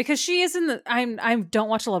because she is in the. I don't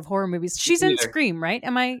watch a lot of horror movies. She's in Scream, right?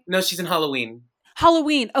 Am I? No, she's in Halloween.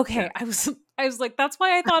 Okay, I was like, that's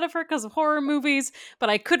why I thought of her, because of horror movies, but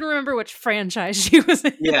I couldn't remember which franchise she was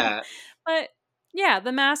in. Yeah, but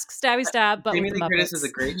The Mask, stabby stab. But Jamie Lee Curtis is a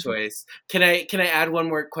great choice. Can I add one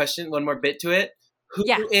more question, one more bit to it? Who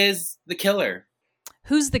is the killer?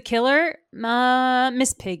 Who's the killer?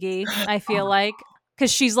 Miss Piggy. I feel like,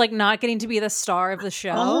 because she's like not getting to be the star of the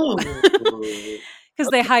show. Because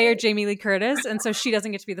they hired Jamie Lee Curtis, and so she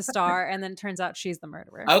doesn't get to be the star, and then it turns out she's the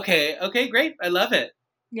murderer. Okay, great. I love it.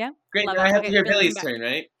 Yeah. Great. Now I have to hear Billy's turn,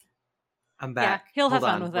 right? I'm back. Yeah, he'll have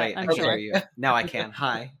fun with it, I'm sure. Now I can.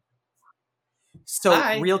 Hi.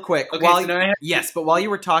 So, real quick, okay, but while you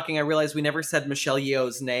were talking, I realized we never said Michelle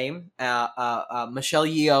Yeoh's name. Michelle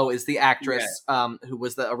Yeoh is the actress who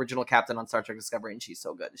was the original captain on Star Trek Discovery, and she's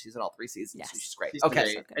so good. She's in all 3 seasons. So she's great. She's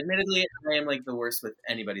great. Admittedly, I am like the worst with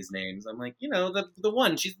anybody's names. I'm like, the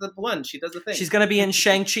one. She's the one. She does the thing. She's going to be in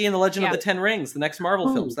Shang-Chi and the Legend of the Ten Rings, the next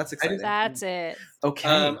Marvel films. That's exciting. That's it. Okay.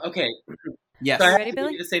 Okay. Yes. So ready,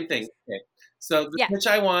 Billy? The same thing. Okay. So the pitch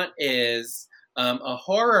I want is a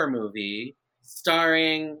horror movie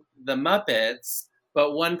starring the Muppets,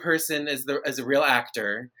 but one person is a real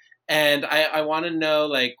actor, and I want to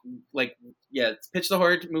know pitch the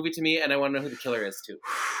horror movie to me, and I want to know who the killer is too.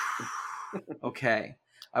 Okay,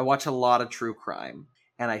 I watch a lot of true crime,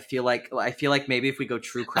 and I feel like maybe if we go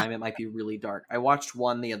true crime, it might be really dark. I watched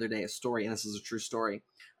one the other day, a story, and this is a true story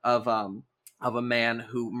of of a man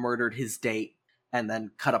who murdered his date and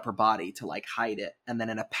then cut up her body to like hide it. And then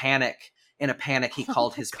in a panic, he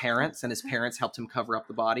called his parents, and his parents helped him cover up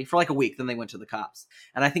the body for like a week. Then they went to the cops.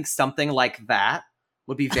 And I think something like that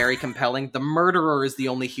would be very compelling. The murderer is the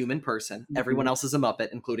only human person. Everyone else is a Muppet,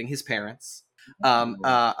 including his parents.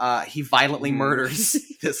 He violently murders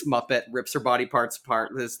this Muppet, rips her body parts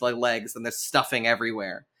apart, his legs, and there's stuffing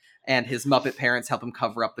everywhere. And his Muppet parents help him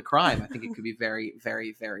cover up the crime. I think it could be very,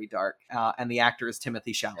 very, very dark. And the actor is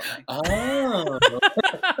Timothée Chalamet. Oh.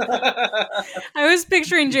 I was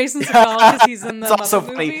picturing Jason Segel because he's in the Muppet also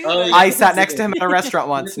movie. funny. Oh, yeah. I sat next to him in a restaurant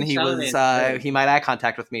once, and he Chalamet. he made eye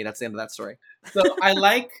contact with me. That's the end of that story. So I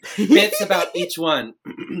like bits about each one.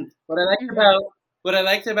 What I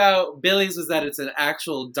liked about Billy's was that it's an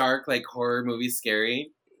actual dark, like, horror movie,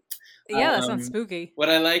 scary. Yeah, that sounds spooky. What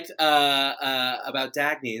I liked about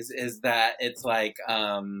Dagny's is that it's like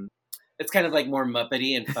it's kind of like more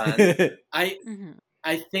Muppety and fun.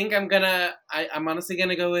 I think I'm honestly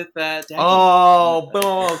gonna go with Dagny.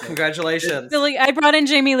 Oh, congratulations, Billy! I brought in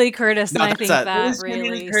Jamie Lee Curtis, and I think that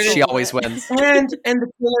really she always wins. And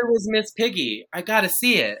the killer was Miss Piggy. I gotta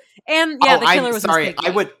see it. And yeah, the killer was Miss Piggy.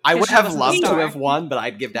 I would have loved to have won, but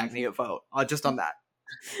I'd give Dagny a vote just on that.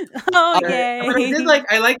 Oh yay!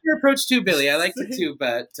 I like your approach too, Billy. I liked it too,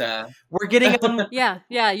 but we're getting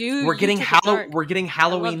we're getting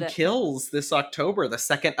Halloween Kills this October, the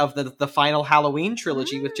second of the final Halloween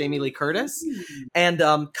trilogy with Jamie Lee Curtis and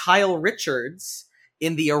Kyle Richards.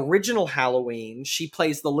 In the original Halloween, she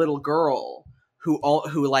plays the little girl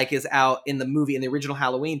who like is out in the movie in the original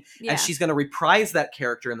Halloween, and she's going to reprise that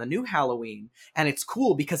character in the new Halloween. And it's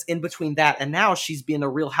cool because in between that and now, she's been a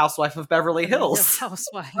Real Housewife of Beverly Hills.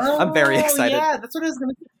 Housewife. I'm very excited. Yeah, that's what I was going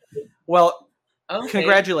to say. Well,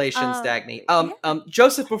 congratulations, Dagny.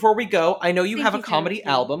 Joseph, before we go, I know you have a comedy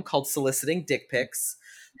album called Soliciting Dick Pics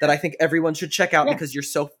that I think everyone should check out because you're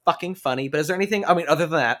so fucking funny. But is there anything, other than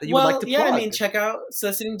that you would like to plug? Check out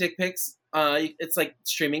Soliciting Dick Pics. It's like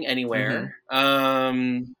streaming anywhere.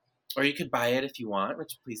 Or you could buy it if you want,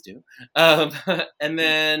 which please do. And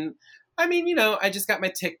then, I just got my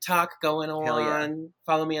TikTok going on. Yeah.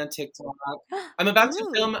 Follow me on TikTok. I'm about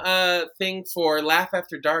to film a thing for Laugh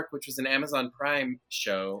After Dark, which was an Amazon Prime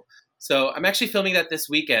show. So I'm actually filming that this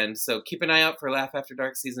weekend. So keep an eye out for Laugh After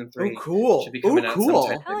Dark season 3. Oh, cool. Should be coming out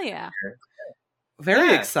sometime. Hell yeah.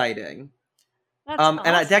 Very exciting. That's awesome.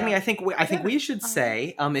 And Dagny, I think we should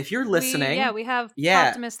say, if you're listening, we have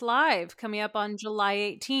Optimist Live coming up on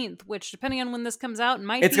July 18th, which depending on when this comes out,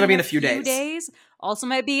 it's going to be in a few days. Also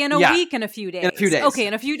might be in a week and a few days. Okay,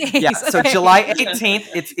 in a few days. Yeah, so July 18th,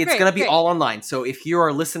 it's going to be all online. So if you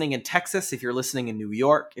are listening in Texas, if you're listening in New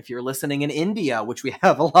York, if you're listening in India, which we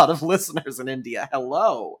have a lot of listeners in India,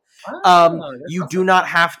 hello. You do not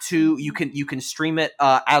have to, you can stream it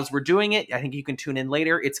as we're doing it. I think you can tune in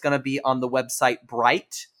later. It's going to be on the website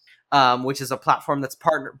Bright, which is a platform that's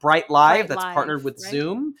Bright Live, partnered with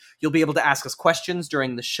Zoom. You'll be able to ask us questions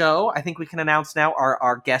during the show. I think we can announce now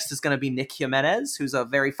our guest is going to be Nick Jimenez, who's a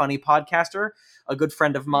very funny podcaster, a good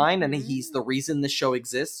friend of mine, and he's the reason this show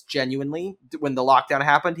exists, genuinely. When the lockdown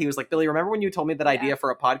happened, he was like, Billy, remember when you told me that idea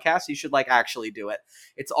for a podcast? You should actually do it.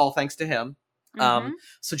 It's all thanks to him.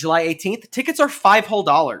 So July 18th, tickets are $5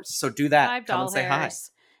 whole. So do that. Come and say hi.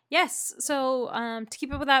 Yes. So to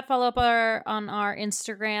keep up with that, follow up on our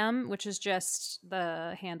Instagram, which is just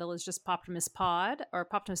the handle is just Poptimus Pod or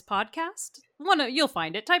Poptimus Podcast. You'll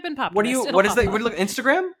find it. Type in Poptimus. What is that? What do you look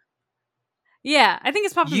Instagram? Yeah, I think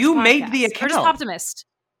it's Poptimus. You Podcast. made the account. Or just Poptimist.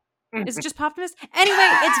 Is it just Poptimist? Anyway,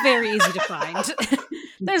 it's very easy to find.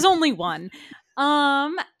 There's only one.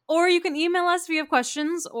 Or you can email us if you have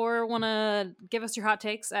questions or want to give us your hot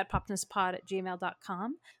takes at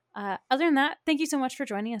poptimuspod@gmail.com. Other than that, thank you so much for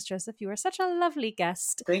joining us, Joseph. You were such a lovely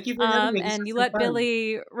guest. Thank you for having me. And you let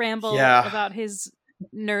Billy ramble about his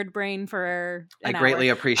nerd brain for an hour. Greatly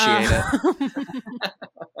appreciate it.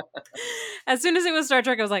 As soon as it was Star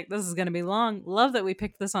Trek, I was like, this is going to be long. Love that we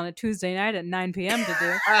picked this on a Tuesday night at 9 p.m. to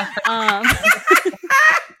do.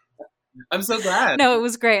 I'm so glad. No, it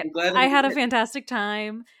was great. I had a fantastic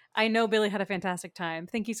time. I know Billy had a fantastic time.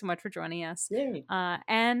 Thank you so much for joining us. Yay.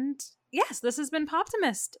 And yes, this has been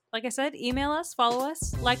Poptimist. Like I said, email us, follow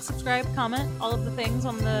us, subscribe, comment, all of the things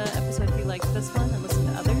on the episode if you like this one and listen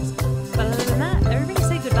to others. But other than that, everybody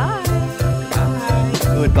say goodbye.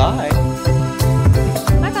 Goodbye.